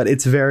this, but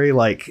it's very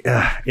like,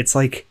 it's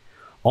like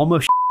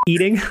almost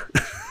eating.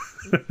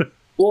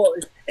 Well,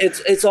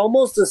 it's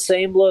almost the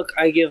same look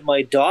I give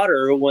my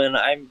daughter when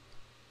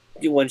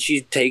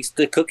she takes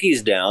the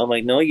cookies down. I'm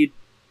like, no, you've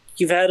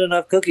had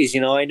enough cookies.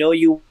 I know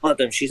you want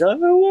them. She's like, I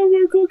want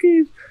more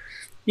cookies.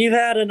 You've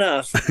had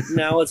enough.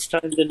 Now it's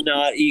time to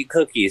not eat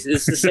cookies.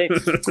 It's the same.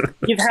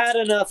 You've had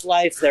enough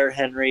life there,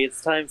 Henry.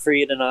 It's time for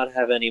you to not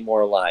have any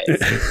more life.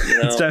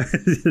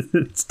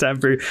 It's time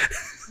for you.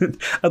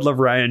 I'd love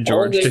Ryan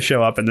George to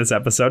show up in this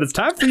episode. It's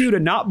time for you to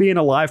not be an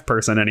alive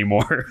person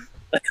anymore.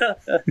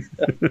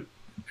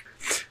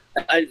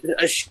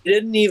 She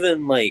didn't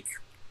even like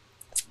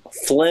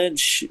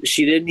flinch.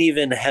 She didn't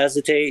even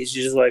hesitate.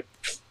 She's just like,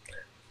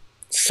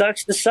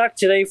 sucks to suck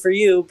today for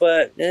you,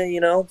 but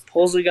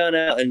pulls the gun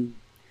out, and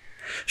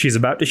she's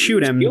about to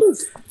shoot him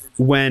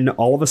when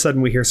all of a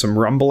sudden we hear some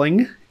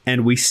rumbling,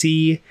 and we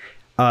see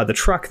the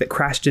truck that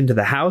crashed into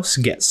the house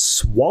get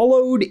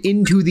swallowed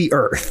into the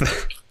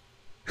earth.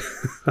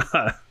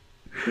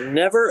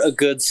 Never a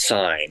good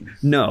sign.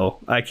 No,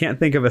 I can't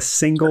think of a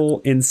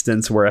single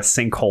instance where a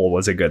sinkhole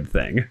was a good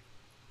thing.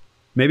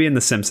 Maybe in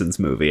the Simpsons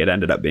movie, it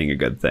ended up being a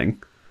good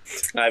thing.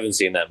 I haven't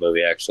seen that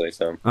movie, actually.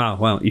 So. Oh,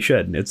 well, you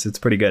should. It's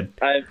pretty good.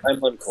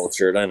 I'm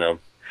uncultured, I know.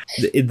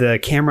 The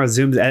camera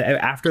zooms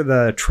after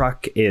the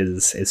truck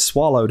is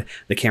swallowed.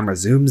 The camera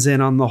zooms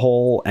in on the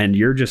hole, and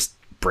you're just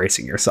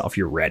bracing yourself.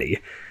 You're ready.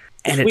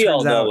 And we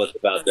all know what's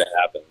about to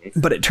happen.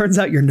 But it turns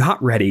out you're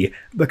not ready,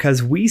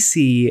 because we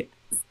see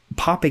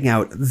popping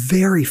out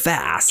very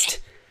fast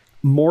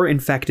more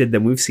infected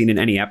than we've seen in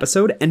any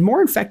episode, and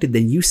more infected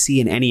than you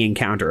see in any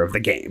encounter of the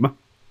game.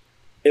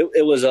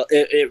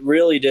 It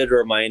really did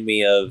remind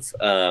me of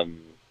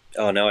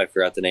now I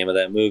forgot the name of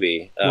that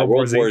movie,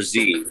 World War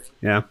Z.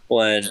 Yeah,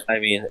 when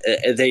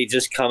they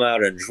just come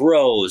out in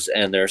droves,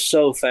 and they're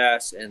so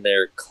fast, and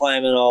they're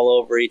climbing all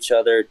over each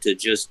other to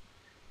just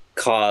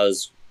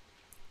cause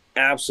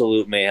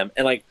absolute mayhem,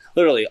 and like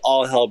literally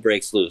all hell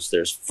breaks loose.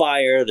 There's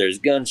fire, there's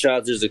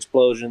gunshots, there's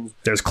explosions,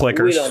 there's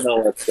clickers. We don't know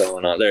what's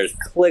going on. There's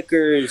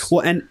clickers.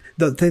 Well, and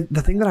the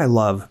thing that I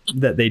love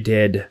that they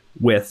did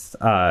with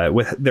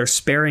their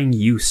sparing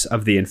use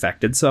of the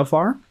infected so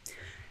far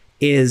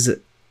is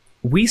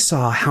we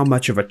saw how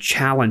much of a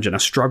challenge and a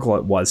struggle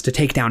it was to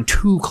take down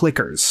 2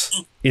 clickers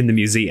in the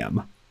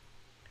museum.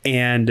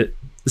 And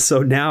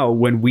so now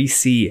when we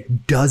see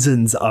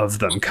dozens of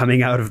them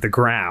coming out of the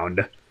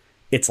ground,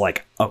 it's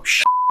like, oh,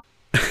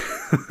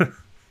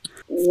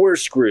 we're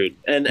screwed.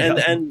 And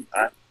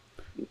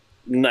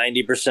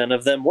 90%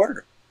 of them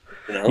were.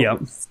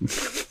 Yep.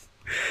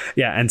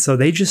 Yeah, and so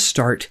they just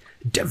start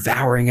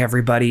devouring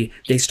everybody.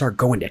 They start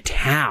going to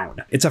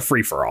town. It's a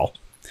free-for-all.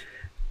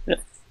 Yeah.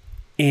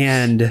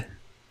 And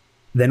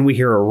then we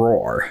hear a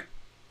roar,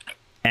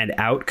 and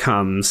out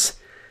comes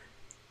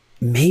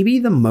maybe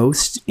the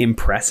most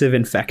impressive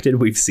infected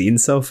we've seen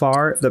so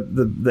far.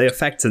 The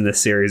effects in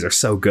this series are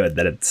so good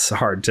that it's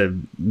hard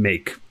to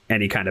make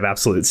any kind of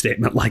absolute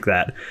statement like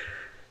that.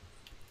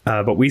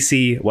 But we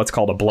see what's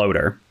called a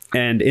bloater.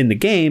 And in the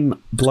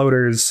game,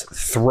 bloaters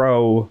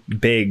throw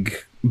big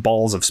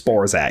balls of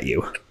spores at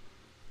you.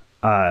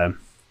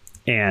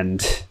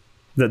 And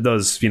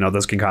those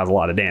can cause a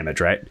lot of damage,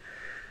 right?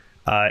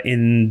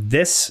 In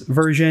this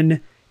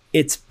version,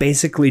 it's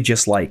basically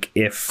just like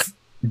if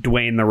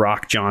Dwayne "The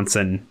Rock"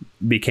 Johnson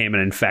became an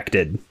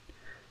infected.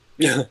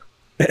 Fair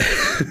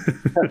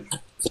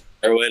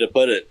way to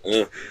put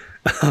it.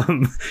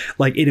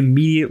 Like it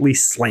immediately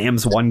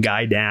slams one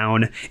guy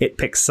down. It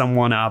picks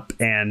someone up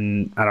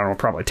and I don't know,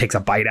 probably takes a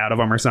bite out of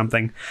him or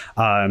something.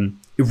 It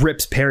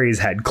rips Perry's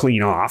head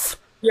clean off.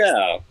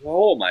 Yeah.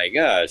 Oh my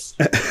gosh.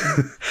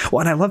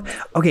 Well, and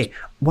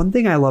one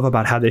thing I love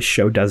about how this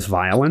show does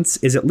violence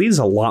is it leaves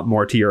a lot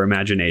more to your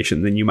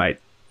imagination than you might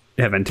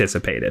have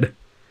anticipated.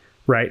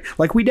 Right?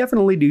 Like we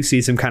definitely do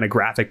see some kind of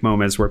graphic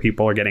moments where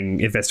people are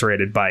getting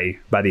eviscerated by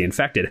the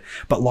infected,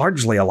 but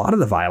largely a lot of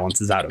the violence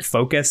is out of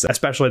focus,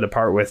 especially the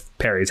part with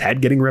Perry's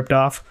head getting ripped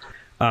off.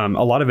 A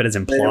lot of it is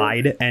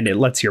implied and it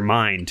lets your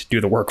mind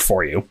do the work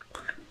for you.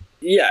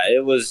 Yeah,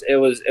 it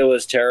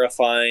was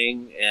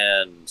terrifying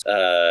and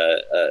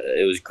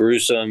it was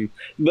gruesome,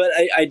 but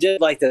I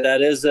did like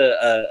that is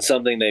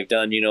something they've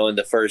done. In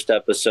the first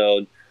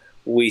episode,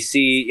 we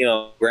see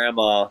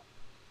Grandma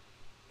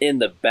in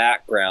the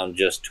background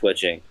just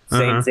twitching.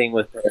 Same thing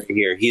with Perry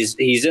here.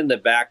 He's in the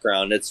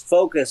background. It's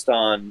focused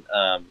on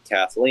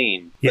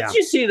Kathleen. But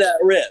you see that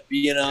rip,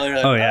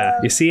 like, oh yeah,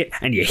 you see it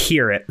and you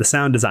hear it. The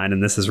sound design in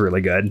this is really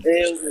good.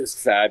 It was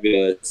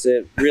fabulous.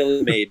 It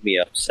really made me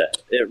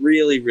upset. It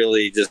really,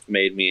 really just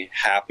made me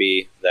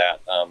happy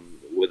that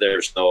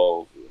there's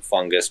no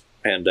fungus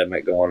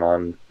pandemic going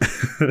on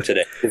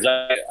today, because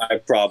I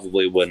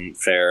probably wouldn't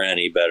fare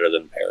any better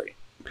than Perry.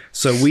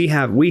 So we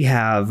have we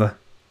have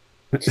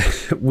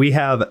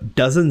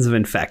dozens of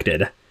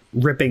infected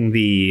ripping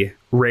the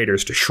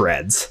raiders to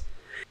shreds.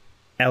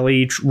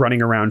 Ellie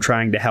running around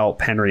trying to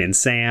help Henry and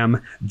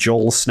Sam.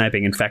 Joel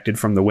sniping infected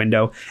from the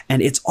window,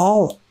 and it's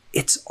all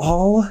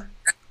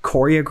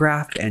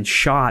choreographed and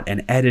shot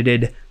and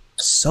edited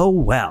so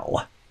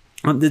well.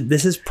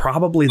 This is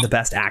probably the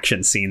best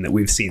action scene that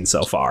we've seen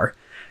so far.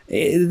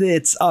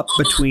 It's up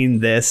between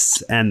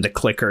this and the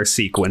clicker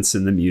sequence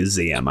in the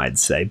museum, I'd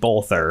say.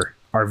 Both are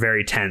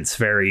very tense,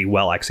 very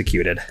well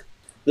executed.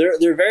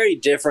 They're very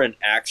different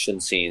action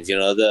scenes. You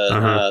know,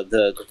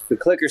 the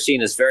clicker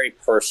scene is very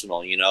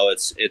personal. You know,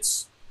 it's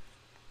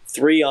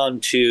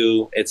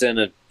 3-on-2. It's in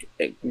a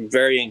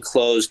very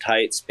enclosed,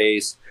 tight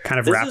space. Kind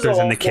of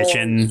Raptors in the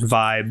Kitchen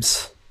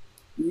vibes.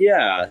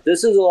 Yeah,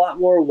 this is a lot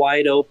more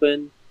wide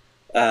open.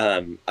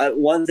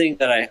 One thing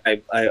that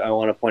I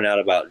want to point out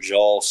about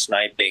Joel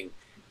sniping,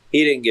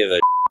 he didn't give a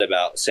shit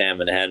about Sam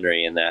and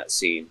Henry in that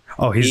scene.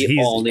 Oh, he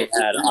only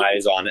had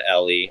eyes on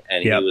Ellie,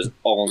 and he was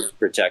only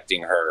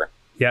protecting her.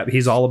 Yeah,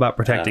 he's all about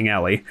protecting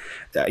Ellie.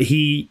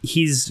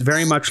 He's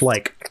very much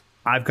like,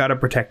 I've got to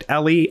protect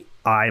Ellie.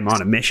 I'm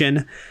on a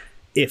mission.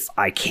 If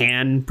I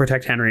can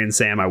protect Henry and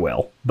Sam, I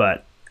will.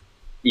 But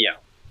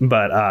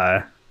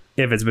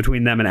if it's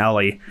between them and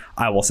Ellie,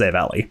 I will save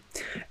Ellie.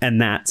 And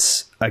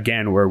that's,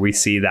 again, where we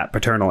see that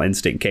paternal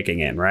instinct kicking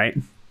in, right?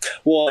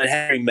 Well, and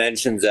Henry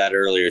mentions that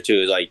earlier,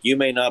 too. Like, you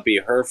may not be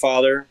her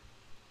father,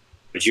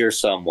 but you're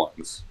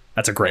someone's.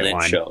 That's a great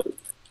line. Showed.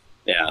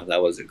 Yeah,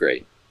 that was a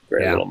great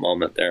little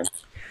moment there.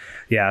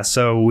 Yeah,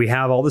 so we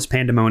have all this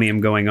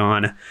pandemonium going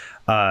on.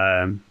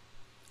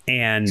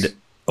 And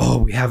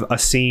we have a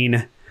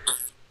scene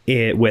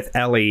with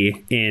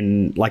Ellie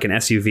in like an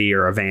SUV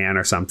or a van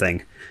or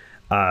something,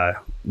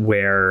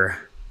 where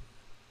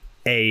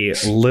a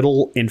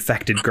little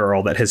infected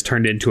girl that has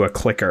turned into a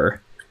clicker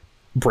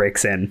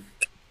breaks in.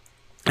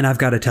 And I've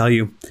got to tell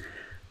you,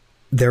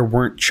 there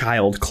weren't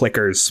child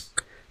clickers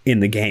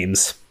in the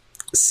games.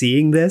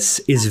 Seeing this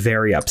is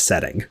very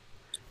upsetting.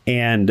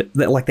 And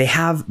like they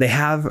have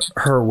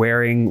her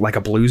wearing like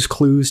a Blue's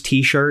Clues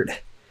t-shirt,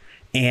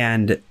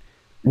 and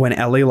when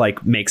Ellie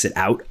like makes it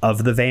out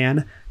of the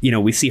van, you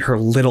know, we see her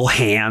little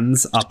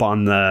hands up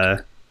on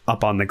the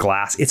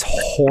glass. It's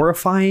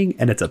horrifying,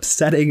 and it's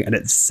upsetting, and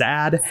it's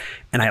sad,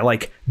 and I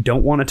like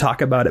don't want to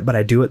talk about it, but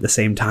I do at the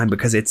same time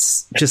because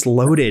it's just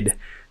loaded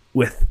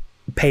with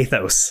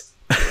pathos.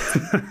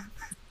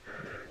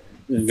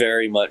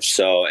 Very much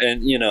so.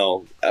 And, you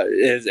know,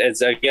 it's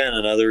again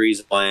another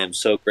reason why I'm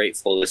so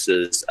grateful this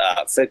is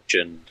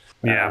fiction.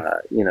 Yeah.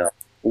 You know,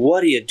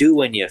 what do you do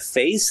when you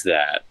face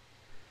that?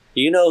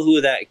 You know who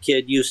that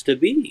kid used to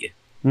be.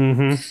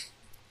 Mm-hmm.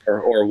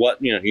 Or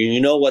what, you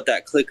know what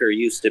that clicker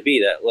used to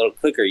be. That little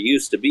clicker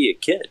used to be a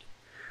kid.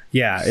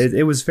 Yeah,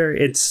 it was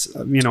it's,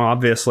 you know,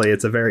 obviously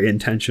it's a very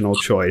intentional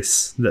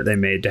choice that they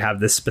made to have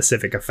this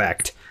specific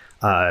effect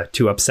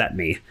to upset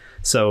me.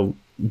 So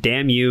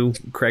damn you,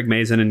 Craig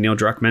Mazin and Neil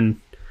Druckmann.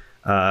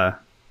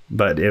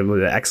 But it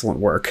was excellent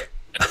work.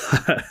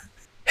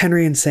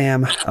 Henry and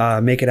Sam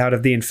make it out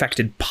of the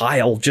infected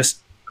pile just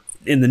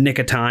in the nick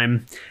of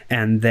time,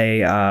 and they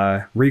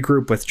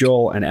regroup with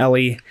Joel and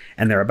Ellie,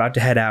 and they're about to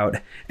head out,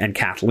 and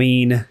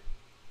Kathleen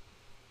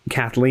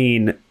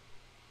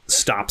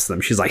stops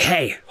them. She's like,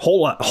 hey,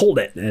 hold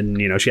it.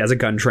 And, you know, she has a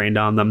gun trained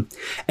on them.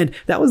 And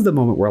that was the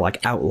moment where,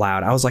 like, out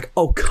loud, I was like,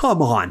 oh,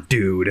 come on,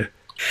 dude.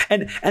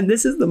 And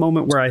this is the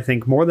moment where I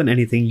think more than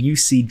anything, you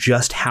see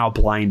just how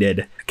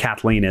blinded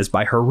Kathleen is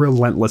by her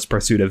relentless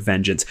pursuit of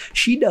vengeance.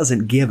 She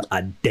doesn't give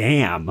a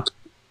damn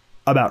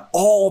about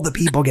all the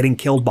people getting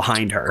killed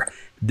behind her.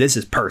 This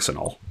is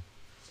personal,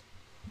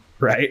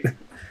 right?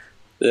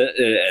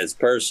 It's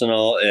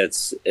personal.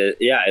 It's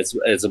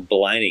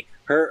blinding.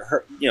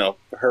 Her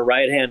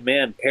right hand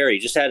man Perry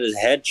just had his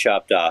head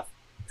chopped off.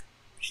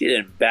 She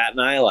didn't bat an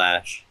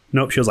eyelash.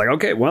 Nope. She was like,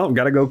 okay, well,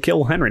 gotta go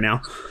kill Henry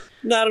now.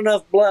 Not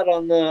enough blood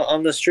on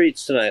the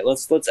streets tonight.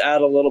 Let's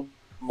add a little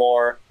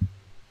more.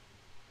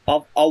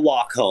 I'll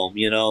walk home.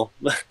 You know,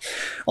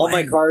 all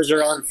my cars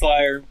are on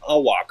fire.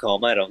 I'll walk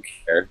home. I don't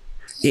care.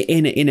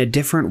 In a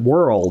different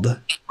world,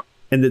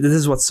 and this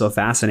is what's so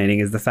fascinating,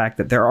 is the fact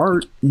that there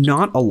are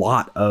not a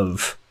lot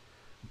of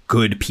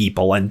good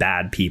people and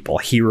bad people,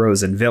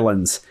 heroes and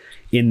villains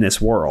in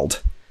this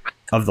world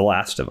of The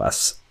Last of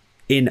Us.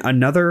 In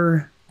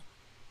another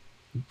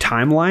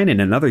timeline,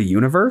 in another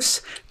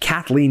universe,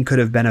 Kathleen could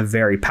have been a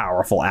very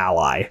powerful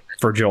ally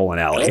for Joel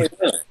and Ellie. Oh,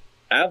 yeah.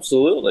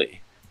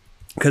 Absolutely.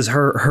 Because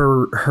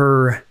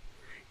her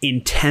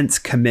intense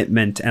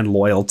commitment and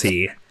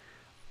loyalty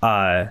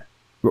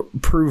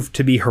proved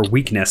to be her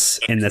weakness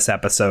in this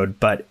episode,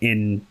 but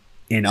in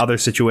other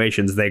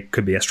situations they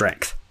could be a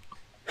strength.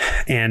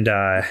 And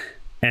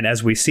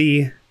as we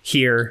see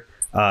here,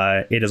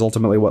 it is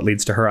ultimately what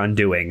leads to her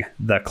undoing.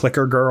 The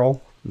clicker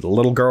girl, the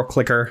little girl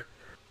clicker,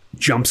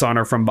 jumps on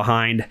her from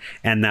behind,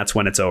 and that's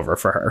when it's over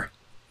for her,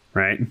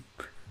 right?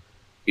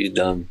 She's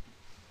done.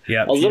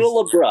 Yeah, a little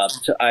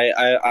abrupt.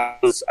 I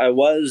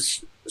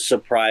was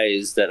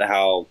surprised at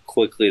how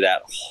quickly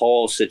that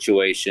whole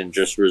situation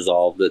just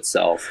resolved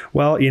itself.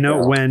 Well,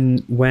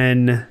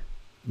 when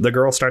the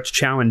girl starts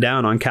chowing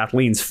down on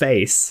Kathleen's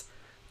face,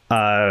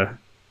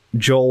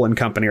 Joel and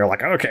company are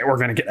like, okay, we're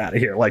gonna get out of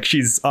here. Like,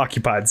 she's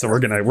occupied, so we're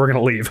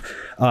gonna leave.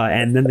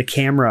 And then the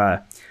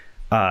camera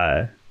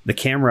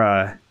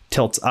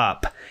tilts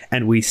up,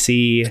 and we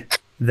see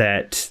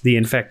that the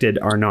infected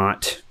are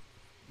not,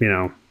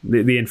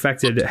 the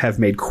infected have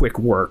made quick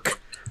work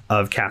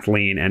of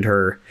Kathleen and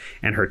her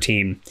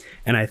team.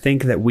 And I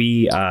think that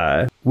we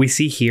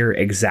see here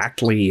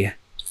exactly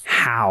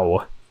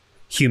how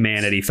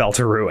humanity fell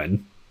to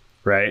ruin,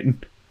 right?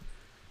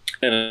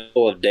 In a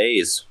couple of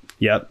days.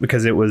 Yep,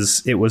 because it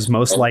was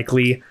most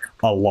likely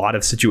a lot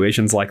of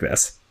situations like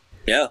this.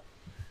 Yeah.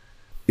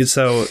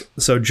 So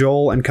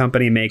Joel and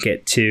company make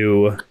it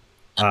to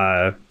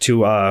a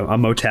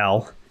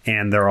motel,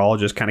 and they're all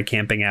just kind of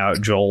camping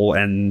out. Joel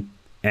and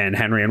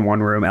Henry in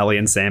one room, Ellie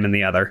and Sam in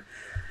the other.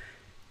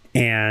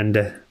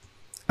 And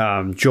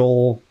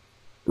Joel,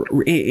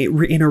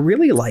 in a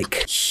really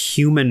like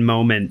human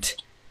moment,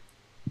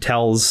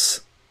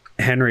 tells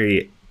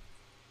Henry,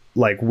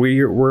 like,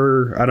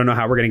 we're I don't know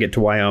how we're gonna get to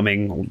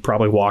Wyoming,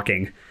 probably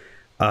walking,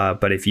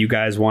 but if you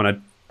guys want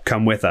to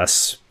come with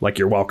us, like,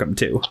 you're welcome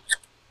to.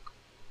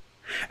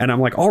 And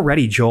I'm like,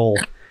 already Joel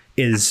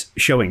is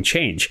showing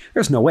change.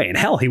 There's no way in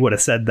hell he would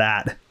have said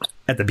that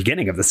at the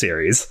beginning of the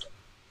series.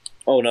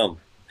 Oh no,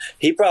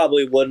 he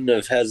probably wouldn't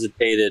have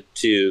hesitated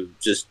to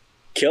just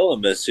kill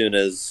him as soon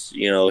as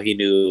he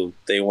knew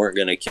they weren't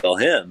going to kill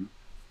him.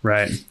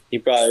 Right. He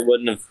probably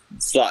wouldn't have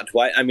thought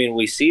twice. I mean,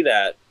 we see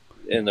that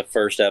in the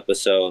first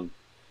episode.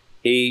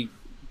 He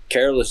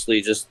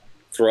carelessly just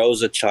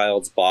throws a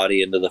child's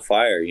body into the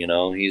fire.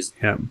 He's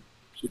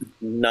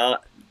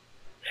not.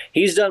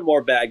 He's done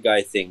more bad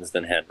guy things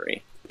than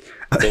Henry,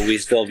 but we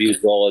still view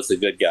Joel as the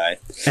good guy.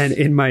 And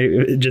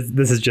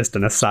this is just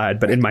an aside,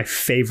 but in my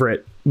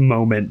favorite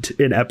moment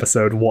in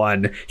episode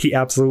 1, he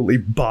absolutely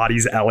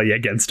bodies Ellie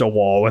against a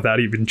wall without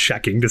even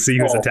checking to see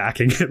who's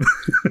attacking him.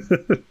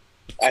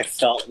 I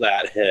felt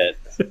that hit.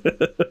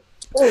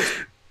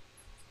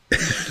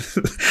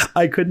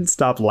 I couldn't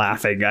stop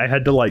laughing. I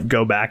had to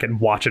go back and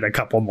watch it a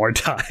couple more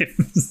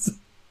times.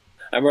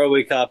 I remember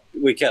we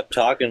kept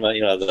talking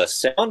about, the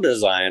sound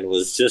design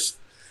was just,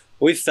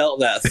 we felt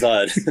that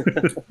thud.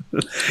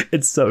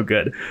 It's so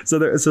good. So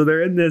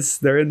they're in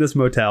this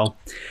motel,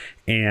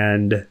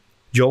 and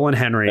Joel and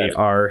Henry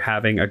are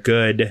having a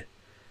good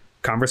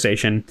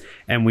conversation,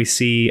 and we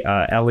see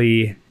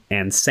Ellie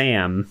and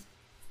Sam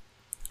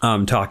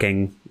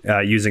talking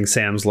using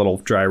Sam's little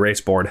dry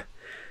erase board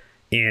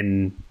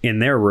in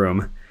their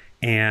room,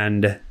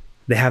 and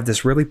they have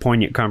this really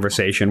poignant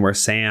conversation where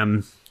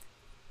Sam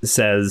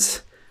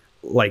says,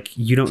 like,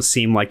 you don't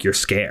seem like you're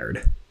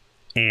scared,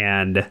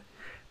 and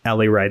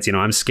Ellie writes,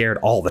 I'm scared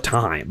all the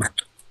time.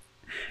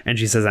 And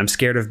she says, I'm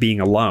scared of being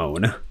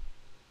alone.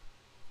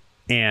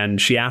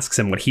 And she asks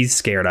him what he's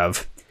scared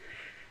of.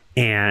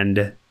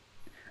 And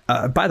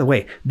by the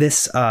way,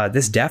 this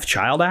deaf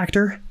child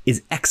actor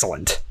is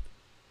excellent.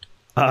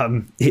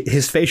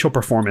 His facial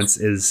performance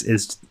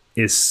is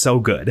so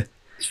good.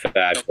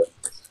 Fabulous.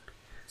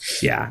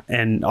 Yeah,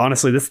 and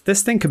honestly,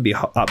 this thing could be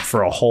up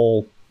for a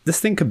whole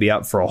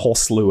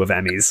slew of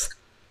Emmys.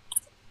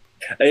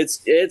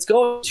 It's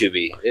going to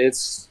be.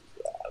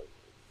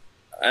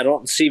 I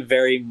don't see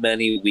very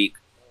many weak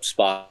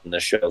spots in the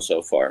show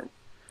so far.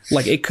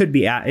 Like, it could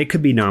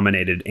be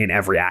nominated in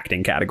every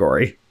acting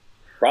category.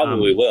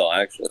 Probably will,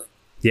 actually.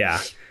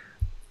 Yeah.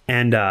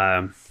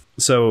 And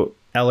so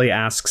Ellie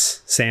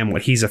asks Sam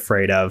what he's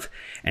afraid of,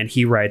 and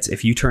he writes,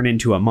 if you turn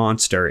into a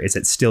monster, is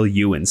it still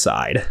you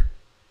inside?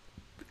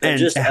 And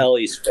just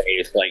Ellie's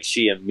face, like,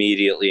 she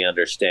immediately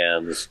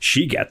understands.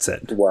 She gets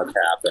it. What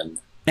happened.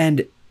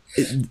 And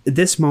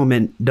this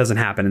moment doesn't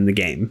happen in the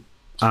game.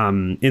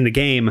 In the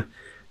game,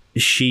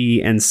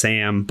 she and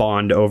Sam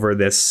bond over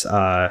this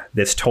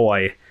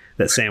toy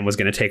that Sam was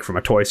going to take from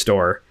a toy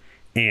store,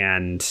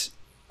 and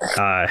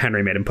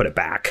Henry made him put it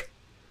back.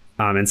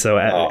 And so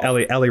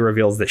Ellie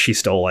reveals that she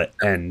stole it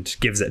and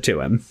gives it to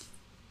him.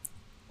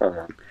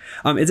 Uh-huh.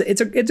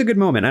 It's a good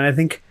moment, and I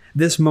think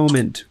this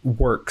moment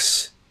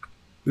works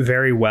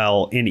very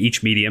well in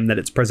each medium that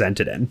it's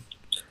presented in.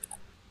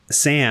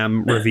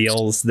 Sam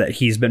reveals that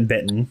he's been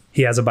bitten.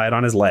 He has a bite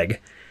on his leg.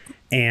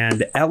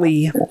 And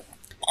Ellie,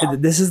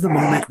 this is the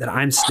moment that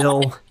I'm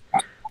still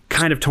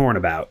kind of torn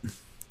about.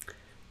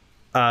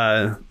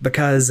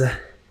 Because,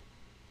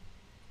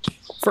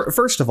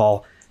 first of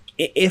all,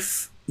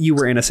 if you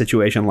were in a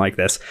situation like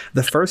this,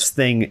 the first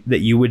thing that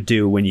you would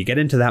do when you get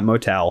into that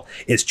motel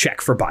is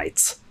check for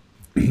bites.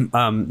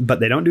 But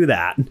they don't do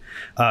that.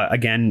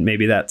 Again,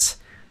 maybe that's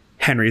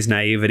Henry's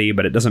naivety,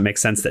 but it doesn't make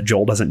sense that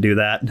Joel doesn't do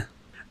that.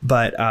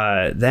 But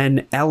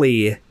then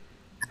Ellie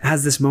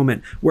has this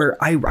moment where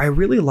I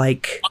really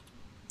like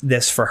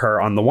this for her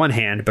on the one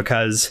hand,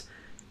 because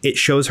it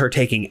shows her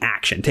taking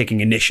action, taking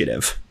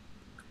initiative.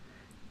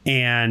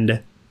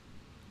 And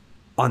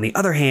on the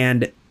other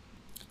hand,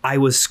 I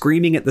was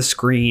screaming at the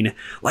screen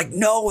like,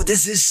 no,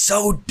 this is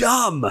so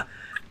dumb.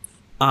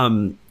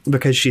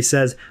 Because she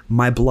says,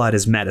 my blood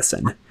is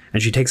medicine.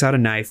 And she takes out a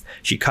knife,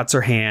 she cuts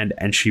her hand,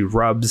 and she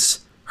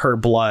rubs her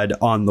blood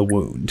on the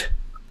wound.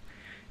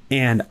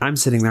 And I'm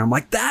sitting there, I'm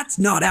like, that's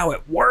not how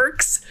it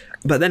works.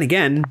 But then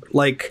again,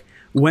 like,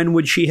 when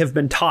would she have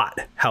been taught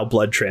how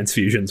blood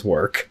transfusions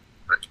work?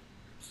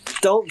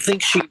 Don't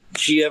think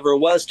she ever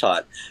was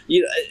taught.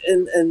 You know,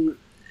 and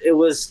it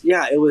was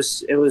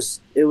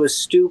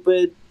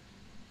stupid,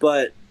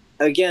 but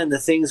again, the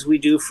things we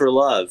do for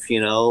love,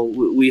 you know,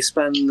 we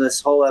spend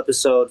this whole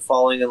episode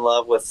falling in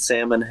love with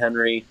Sam and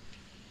Henry,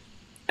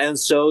 and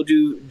so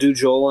do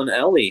Joel and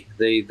Ellie.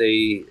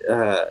 They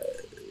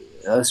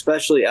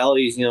especially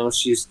Ellie's, you know,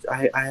 she's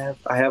I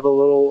have a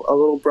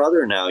little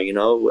brother now, you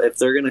know, if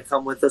they're gonna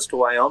come with us to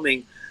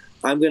Wyoming,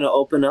 I'm going to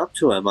open up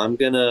to him. I'm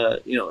going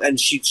to, you know, and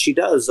she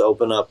does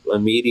open up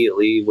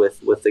immediately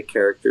with the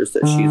characters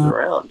that she's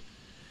around.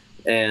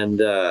 And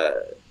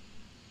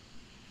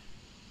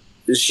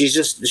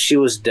she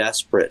was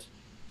desperate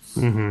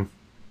to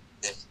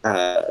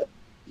have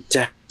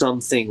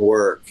something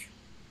work.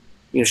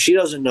 You know, she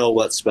doesn't know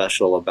what's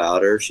special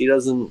about her. She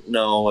doesn't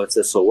know if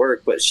this will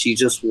work, but she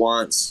just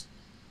wants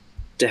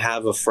to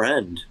have a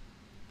friend.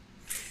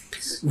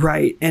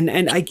 Right. And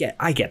I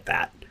get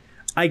that.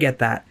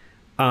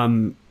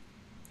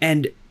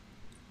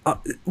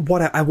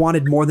 What I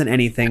wanted more than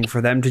anything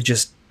for them to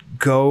just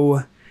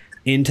go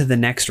into the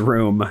next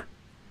room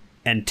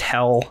and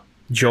tell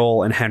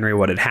Joel and Henry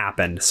what had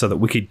happened so that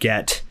we could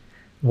get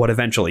what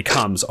eventually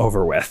comes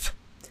over with.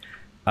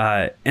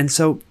 And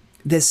so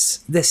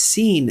this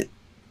scene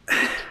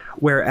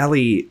where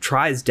Ellie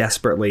tries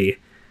desperately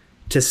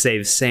to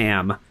save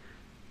Sam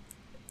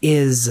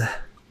is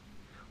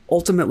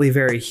ultimately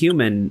very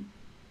human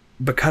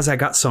because I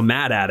got so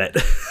mad at it.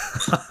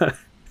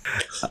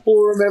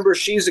 Well, remember,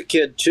 she's a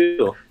kid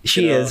too.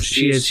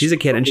 She's a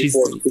kid,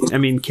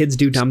 and kids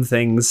do dumb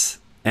things,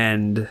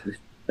 and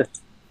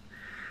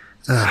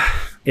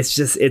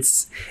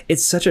it's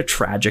such a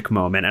tragic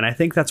moment, and I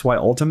think that's why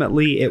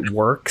ultimately it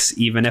works,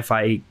 even if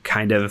I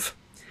kind of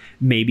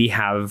maybe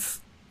have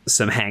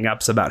some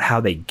hang-ups about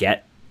how they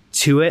get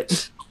to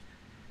it.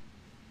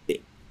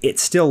 It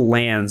still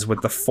lands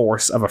with the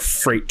force of a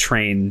freight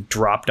train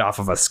dropped off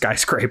of a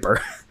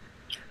skyscraper.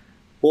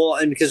 Well,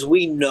 and because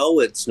we know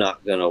it's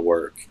not going to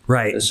work.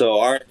 Right. So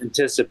our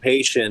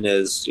anticipation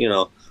is, you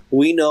know,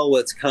 we know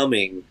what's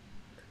coming.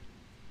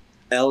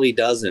 Ellie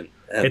doesn't.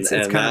 And, it's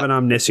kind of an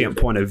omniscient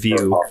point of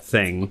view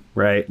thing,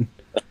 right?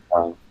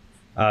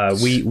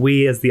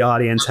 We as the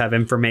audience have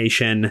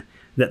information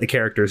that the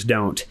characters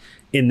don't.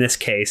 In this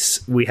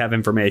case, we have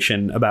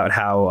information about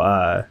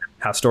how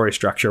story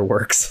structure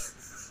works.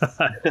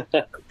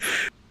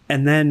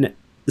 And then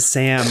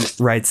Sam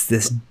writes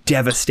this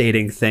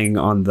devastating thing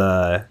on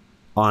the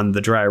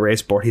dry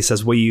erase board. He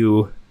says, will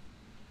you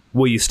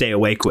stay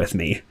awake with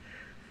me?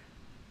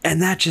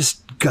 And that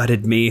just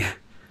gutted me.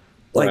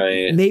 Like,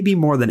 right. Maybe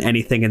more than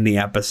anything in the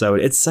episode.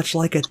 It's such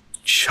like a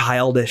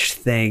childish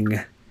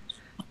thing.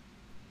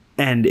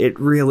 And it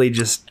really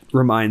just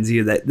reminds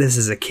you that this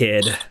is a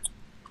kid.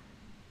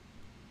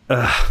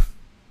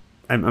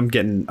 I'm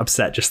getting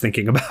upset just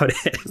thinking about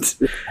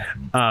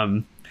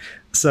it.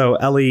 So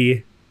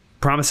Ellie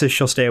promises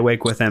she'll stay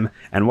awake with him.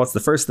 And what's the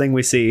first thing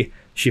we see?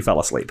 She fell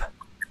asleep.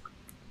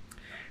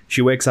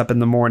 She wakes up in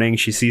the morning.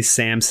 She sees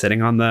Sam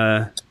sitting on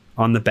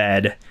the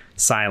bed,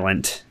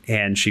 silent,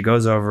 and she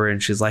goes over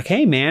and she's like,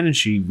 "Hey, man!" And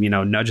she,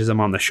 nudges him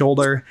on the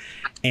shoulder,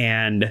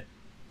 and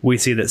we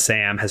see that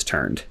Sam has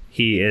turned.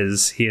 He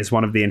is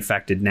one of the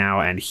infected now,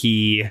 and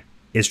he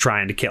is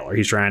trying to kill her.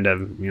 He's trying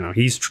to,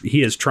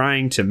 he is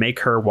trying to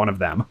make her one of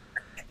them.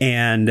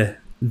 And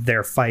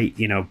their fight,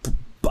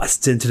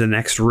 busts into the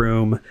next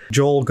room.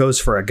 Joel goes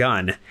for a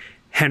gun.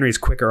 Henry's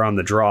quicker on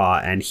the draw,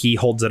 and he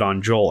holds it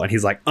on Joel, and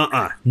he's like,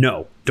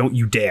 no, don't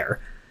you dare.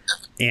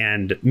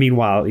 And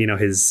meanwhile,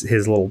 his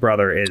little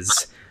brother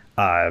is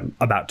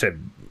about to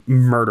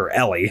murder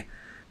Ellie.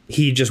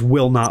 He just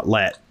will not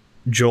let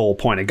Joel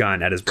point a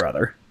gun at his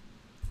brother.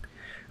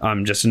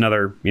 Just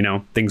another,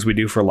 things we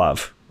do for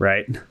love,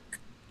 right?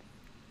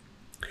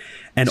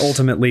 And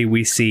ultimately,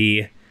 we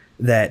see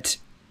that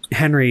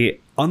Henry,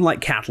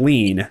 unlike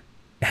Kathleen,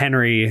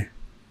 Henry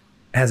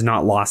has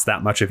not lost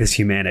that much of his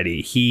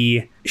humanity.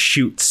 He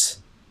shoots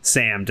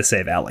Sam to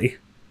save Ellie.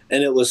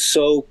 And it was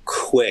so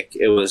quick.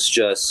 It was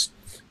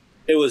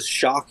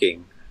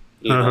shocking.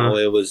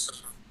 It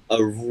was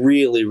a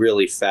really,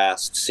 really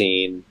fast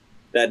scene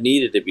that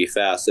needed to be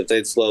fast. If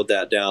they'd slowed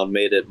that down,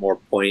 made it more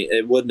poignant,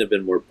 it wouldn't have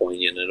been more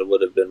poignant, and it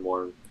would have been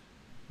more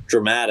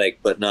dramatic,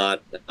 but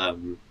not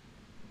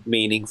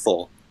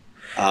meaningful.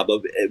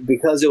 But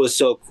because it was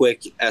so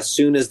quick, as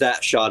soon as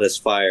that shot is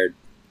fired,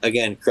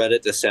 again,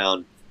 credit to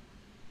sound,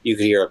 you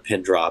could hear a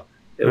pin drop.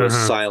 It was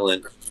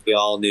silent. We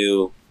all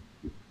knew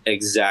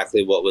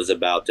exactly what was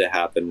about to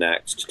happen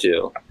next,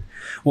 too.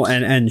 Well,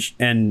 and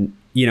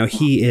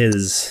he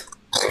is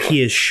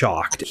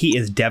shocked. He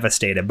is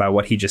devastated by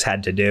what he just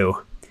had to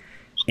do.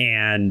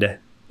 And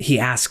he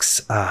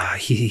asks,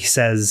 he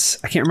says,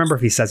 I can't remember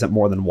if he says it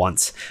more than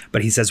once,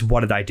 but he says,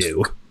 "What did I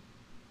do?"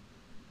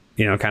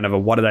 You know, kind of a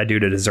 "what did I do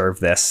to deserve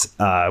this?"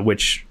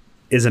 Which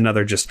is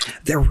another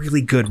they're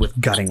really good with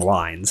gutting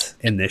lines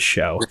in this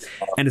show.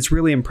 And it's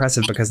really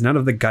impressive because none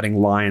of the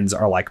gutting lines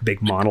are like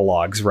big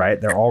monologues, right?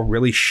 They're all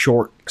really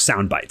short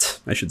sound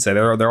bites, I should say.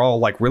 They're all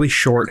like really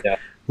short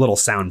little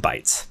sound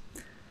bites.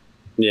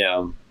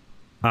 Yeah.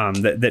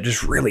 That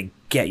just really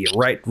get you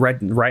right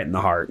in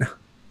the heart.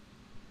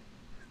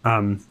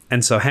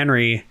 And so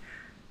Henry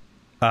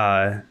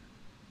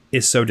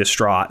is so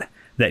distraught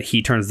that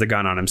he turns the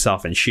gun on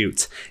himself and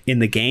shoots. In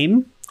the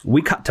game,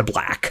 we cut to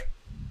black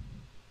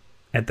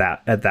at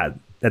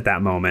that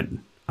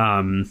moment.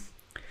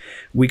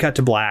 We cut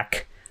to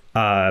black,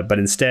 but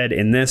instead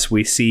in this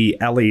we see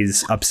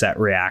Ellie's upset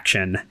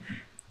reaction,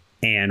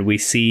 and we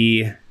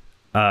see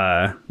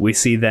her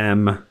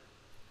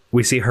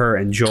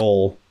and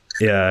Joel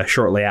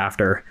shortly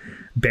after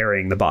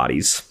burying the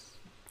bodies.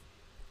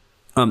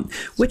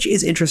 Which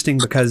is interesting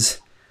because,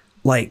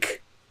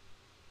 like,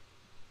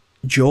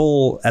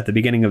 Joel at the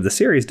beginning of the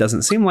series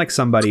doesn't seem like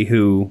somebody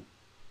who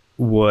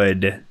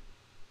would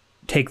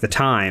take the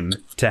time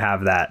to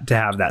have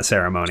that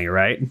ceremony,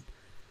 right?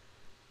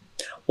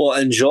 Well,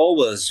 and Joel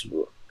was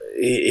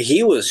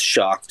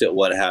shocked at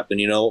what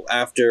happened. You know,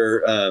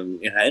 after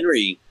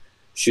Henry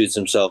shoots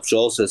himself,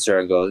 Joel sits there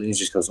and he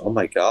just goes, "Oh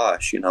my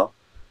gosh," you know?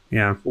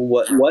 Yeah.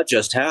 What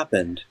just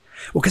happened?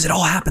 Well, because it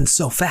all happened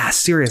so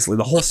fast. Seriously,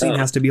 the whole scene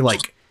has to be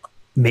like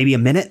maybe a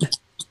minute,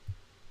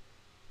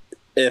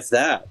 if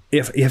that.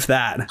 If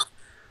that.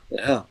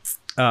 Yeah.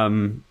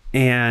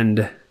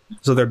 And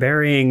so they're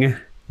burying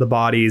the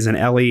bodies, and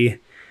Ellie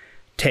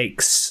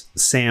takes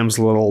Sam's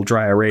little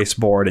dry erase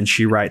board and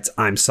she writes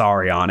 "I'm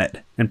sorry" on it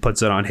and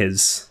puts it on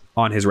his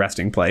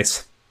resting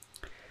place.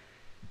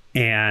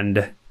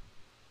 And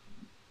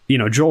you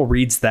know, Joel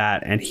reads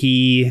that and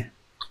he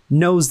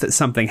knows that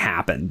something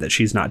happened that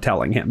she's not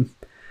telling him.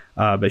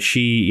 But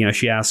she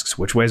asks,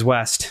 "Which way's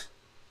west?"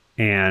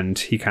 And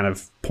he kind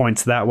of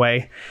points that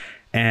way,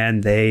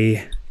 and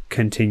they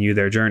continue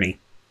their journey.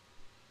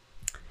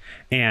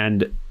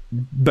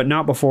 But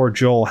not before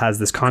Joel has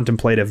this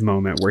contemplative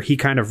moment where he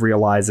kind of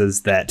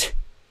realizes that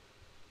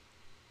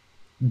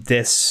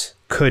this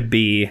could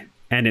be,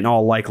 and in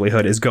all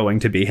likelihood is going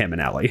to be, him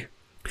and Ellie.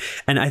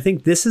 And I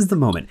think this is the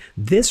moment.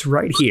 This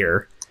right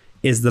here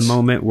is the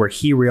moment where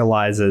he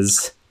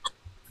realizes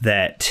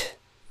that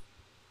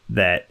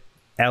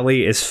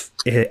Ellie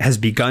has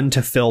begun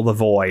to fill the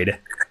void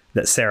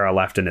that Sarah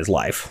left in his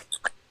life.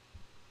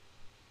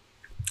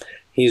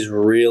 He's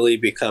really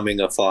becoming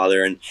a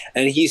father, and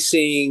he's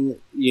seeing,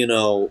 you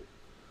know,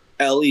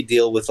 Ellie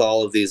deal with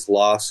all of these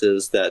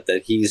losses that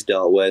he's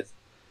dealt with,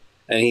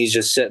 and he's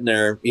just sitting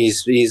there.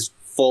 He's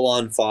full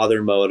on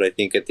father mode, I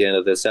think, at the end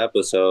of this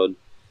episode,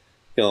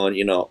 going,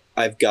 you know,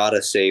 I've got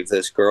to save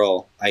this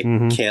girl. I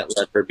can't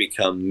let her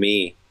become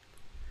me.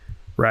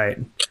 Right.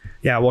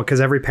 Yeah, well, because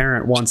every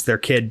parent wants their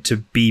kid to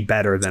be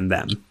better than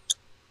them.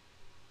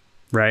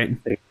 Right?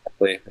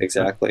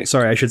 Exactly.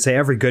 Sorry, I should say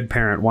every good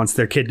parent wants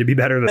their kid to be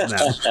better than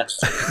them.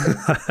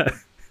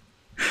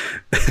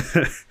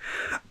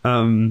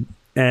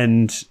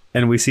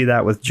 And we see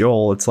that with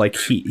Joel. It's like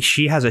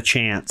she has a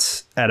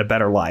chance at a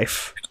better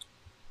life,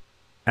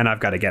 and I've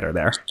got to get her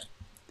there.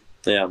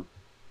 Yeah.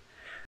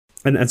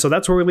 And so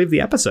that's where we leave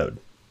the episode.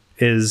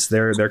 Is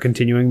they're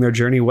continuing their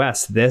journey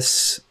west.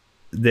 This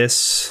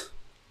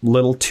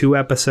little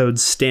 2-episode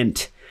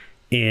stint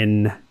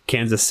in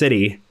Kansas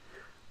City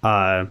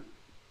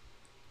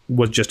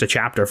was just a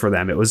chapter for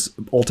them. It was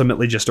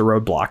ultimately just a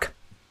roadblock.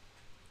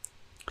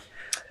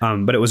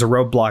 But it was a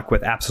roadblock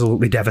with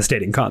absolutely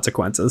devastating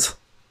consequences.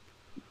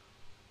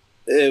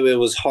 It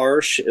was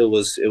harsh. It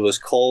was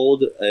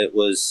cold. It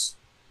was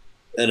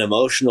an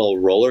emotional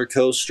roller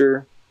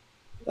coaster.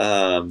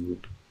 I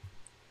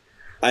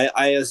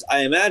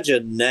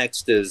imagine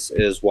next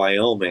is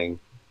Wyoming.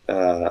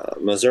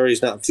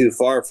 Missouri's not too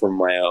far from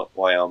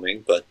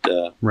Wyoming, but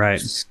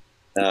right.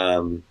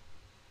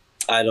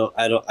 I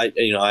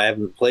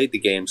haven't played the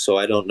game, so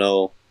I don't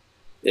know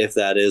if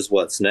that is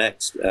what's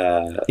next.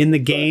 In the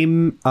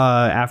game,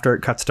 after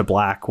it cuts to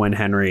black when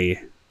Henry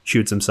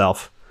shoots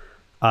himself,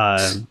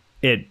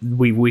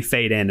 we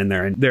fade in and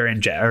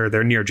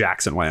they're near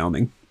Jackson,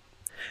 Wyoming.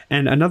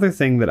 And another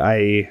thing that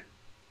I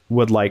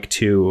would like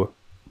to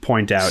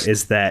point out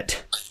is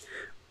that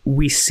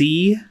we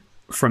see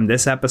from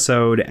this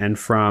episode and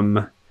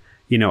from,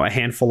 you know, a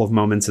handful of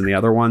moments in the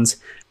other ones,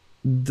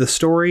 the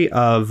story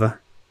of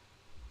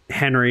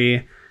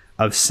Henry,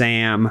 of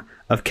Sam,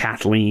 of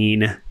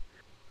Kathleen,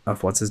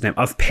 of what's his name,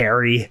 of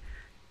Perry,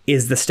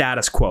 is the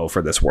status quo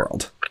for this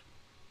world.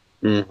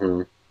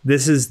 Mm-hmm.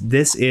 This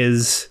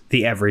is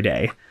the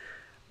everyday.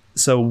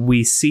 So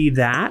we see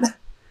that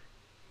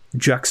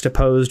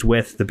juxtaposed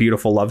with the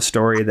beautiful love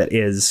story that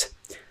is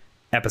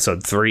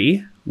episode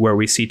 3, where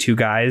we see two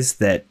guys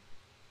that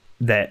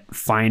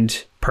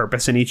find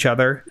purpose in each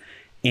other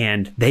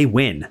and they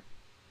win.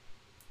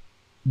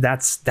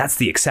 That's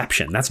the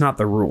exception. That's not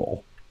the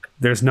rule.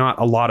 There's not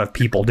a lot of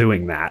people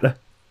doing that.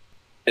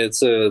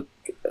 it's a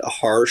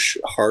harsh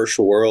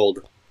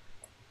world,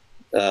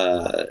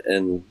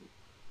 and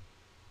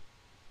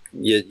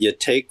you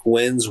take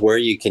wins where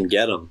you can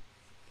get them.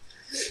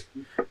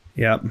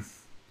 Yep.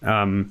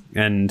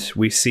 And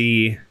we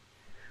see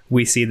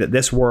that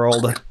this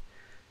world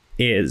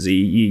is,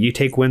 you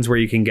take wins where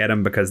you can get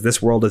them, because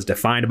this world is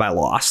defined by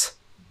loss,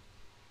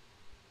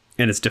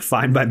 and it's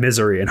defined by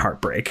misery and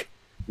heartbreak.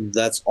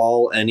 That's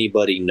all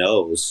anybody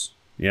knows.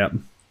 Yep.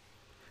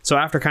 So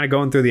after kind of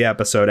going through the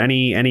episode,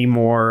 any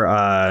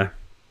more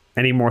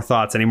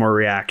thoughts, any more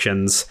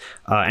reactions,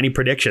 any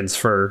predictions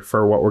for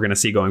what we're going to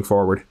see going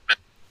forward?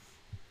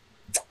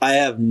 I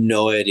have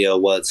no idea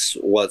what's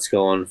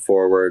going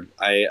forward.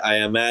 I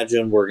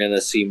imagine we're going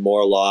to see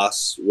more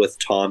loss with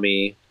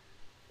Tommy.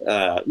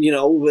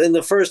 In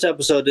the first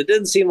episode, it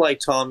didn't seem like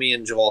Tommy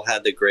and Joel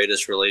had the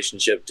greatest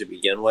relationship to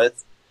begin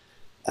with.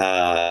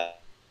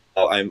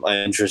 I'm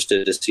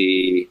interested to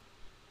see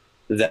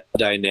that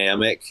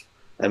dynamic.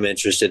 I'm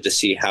interested to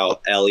see how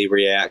Ellie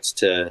reacts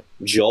to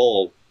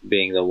Joel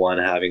being the one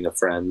having a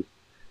friend.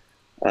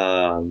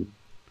 And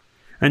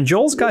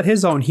Joel's got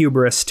his own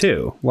hubris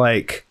too.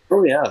 Like,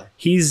 oh yeah,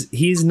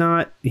 he's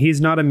not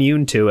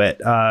immune to it.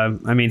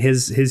 I mean,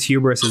 his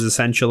hubris is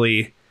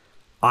essentially,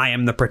 I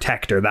am the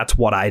protector. That's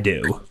what I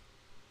do.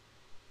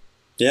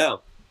 Yeah,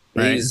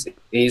 right?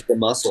 He's the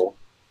muscle.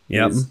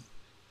 Yep.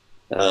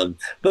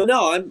 But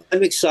no, I'm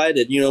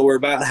excited. We're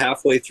about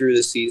halfway through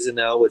the season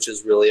now, which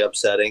is really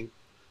upsetting.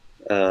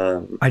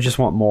 I just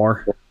want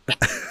more.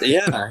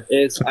 Yeah,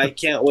 I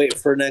can't wait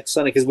for next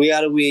Sunday, because we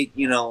got to wait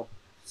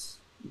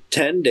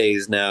 10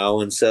 days now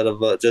instead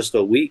of just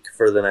a week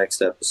for the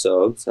next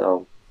episode.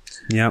 So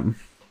yep,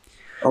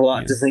 a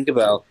lot to think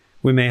about.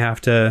 We may have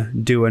to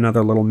do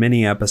another little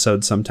mini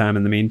episode sometime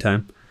in the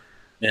meantime.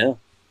 Yeah.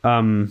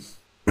 But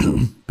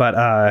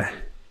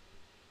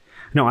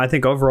no, I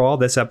think overall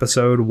this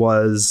episode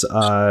was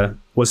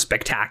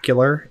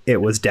spectacular.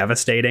 It was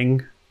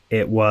devastating.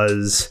 It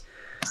was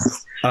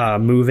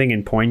moving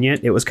and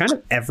poignant. It was kind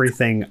of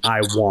everything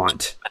I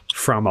want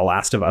from a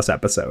Last of Us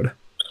episode.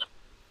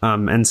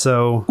 And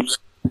so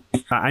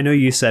I know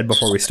you said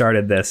before we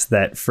started this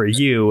that for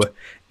you,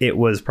 it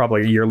was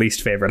probably your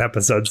least favorite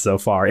episode so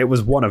far. It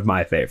was one of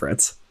my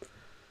favorites.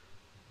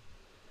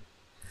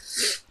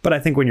 But I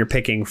think when you're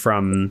picking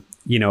from,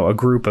 a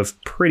group of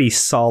pretty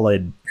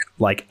solid,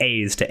 like,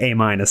 A's to A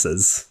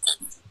minuses.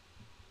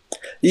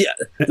 Yeah,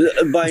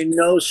 by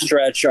no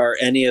stretch are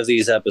any of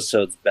these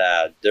episodes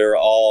bad. They're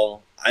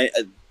all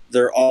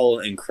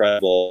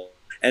incredible.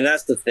 And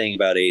that's the thing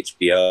about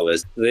HBO,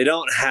 is they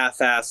don't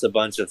half-ass a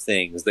bunch of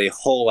things. They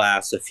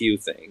whole-ass a few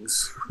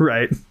things.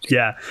 Right.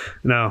 Yeah.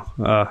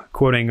 No.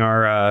 Quoting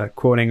our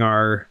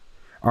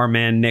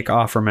man Nick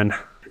Offerman.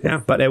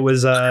 Yeah. But it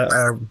was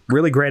a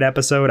really great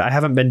episode. I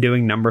haven't been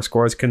doing number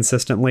scores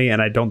consistently,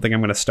 and I don't think I'm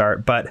going to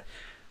start. But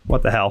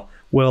what the hell?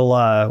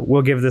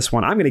 We'll give this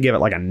one. I'm going to give it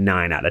like a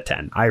 9 out of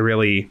 10. I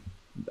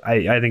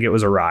think it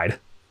was a ride.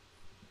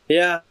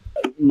 Yeah.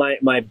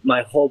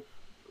 My whole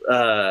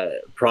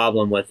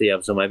problem with the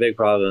episode, my big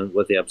problem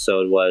with the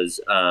episode was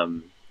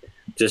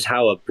just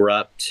how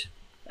abrupt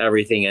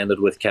everything ended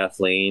with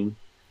Kathleen.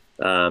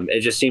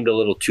 It just seemed a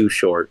little too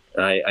short.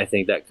 I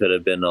think that could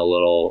have been a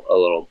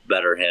little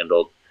better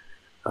handled.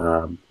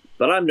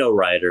 But I'm no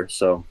writer,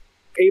 so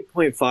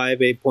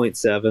 8.5,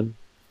 8.7.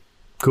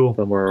 Cool.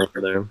 Somewhere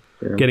over there.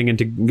 Yeah. Getting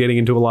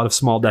into a lot of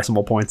small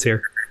decimal points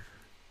here.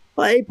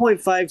 Well,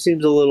 8.5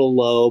 seems a little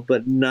low,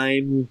 but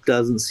 9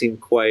 doesn't seem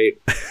quite,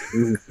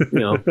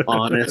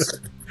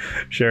 honest.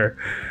 Sure.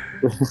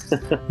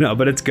 No,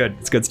 but it's good.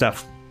 It's good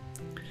stuff.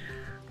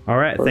 All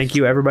right. Thank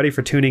you, everybody,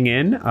 for tuning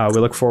in. We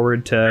look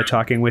forward to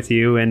talking with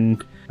you.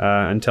 And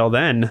until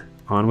then,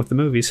 on with the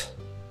movies.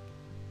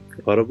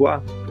 Au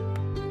revoir.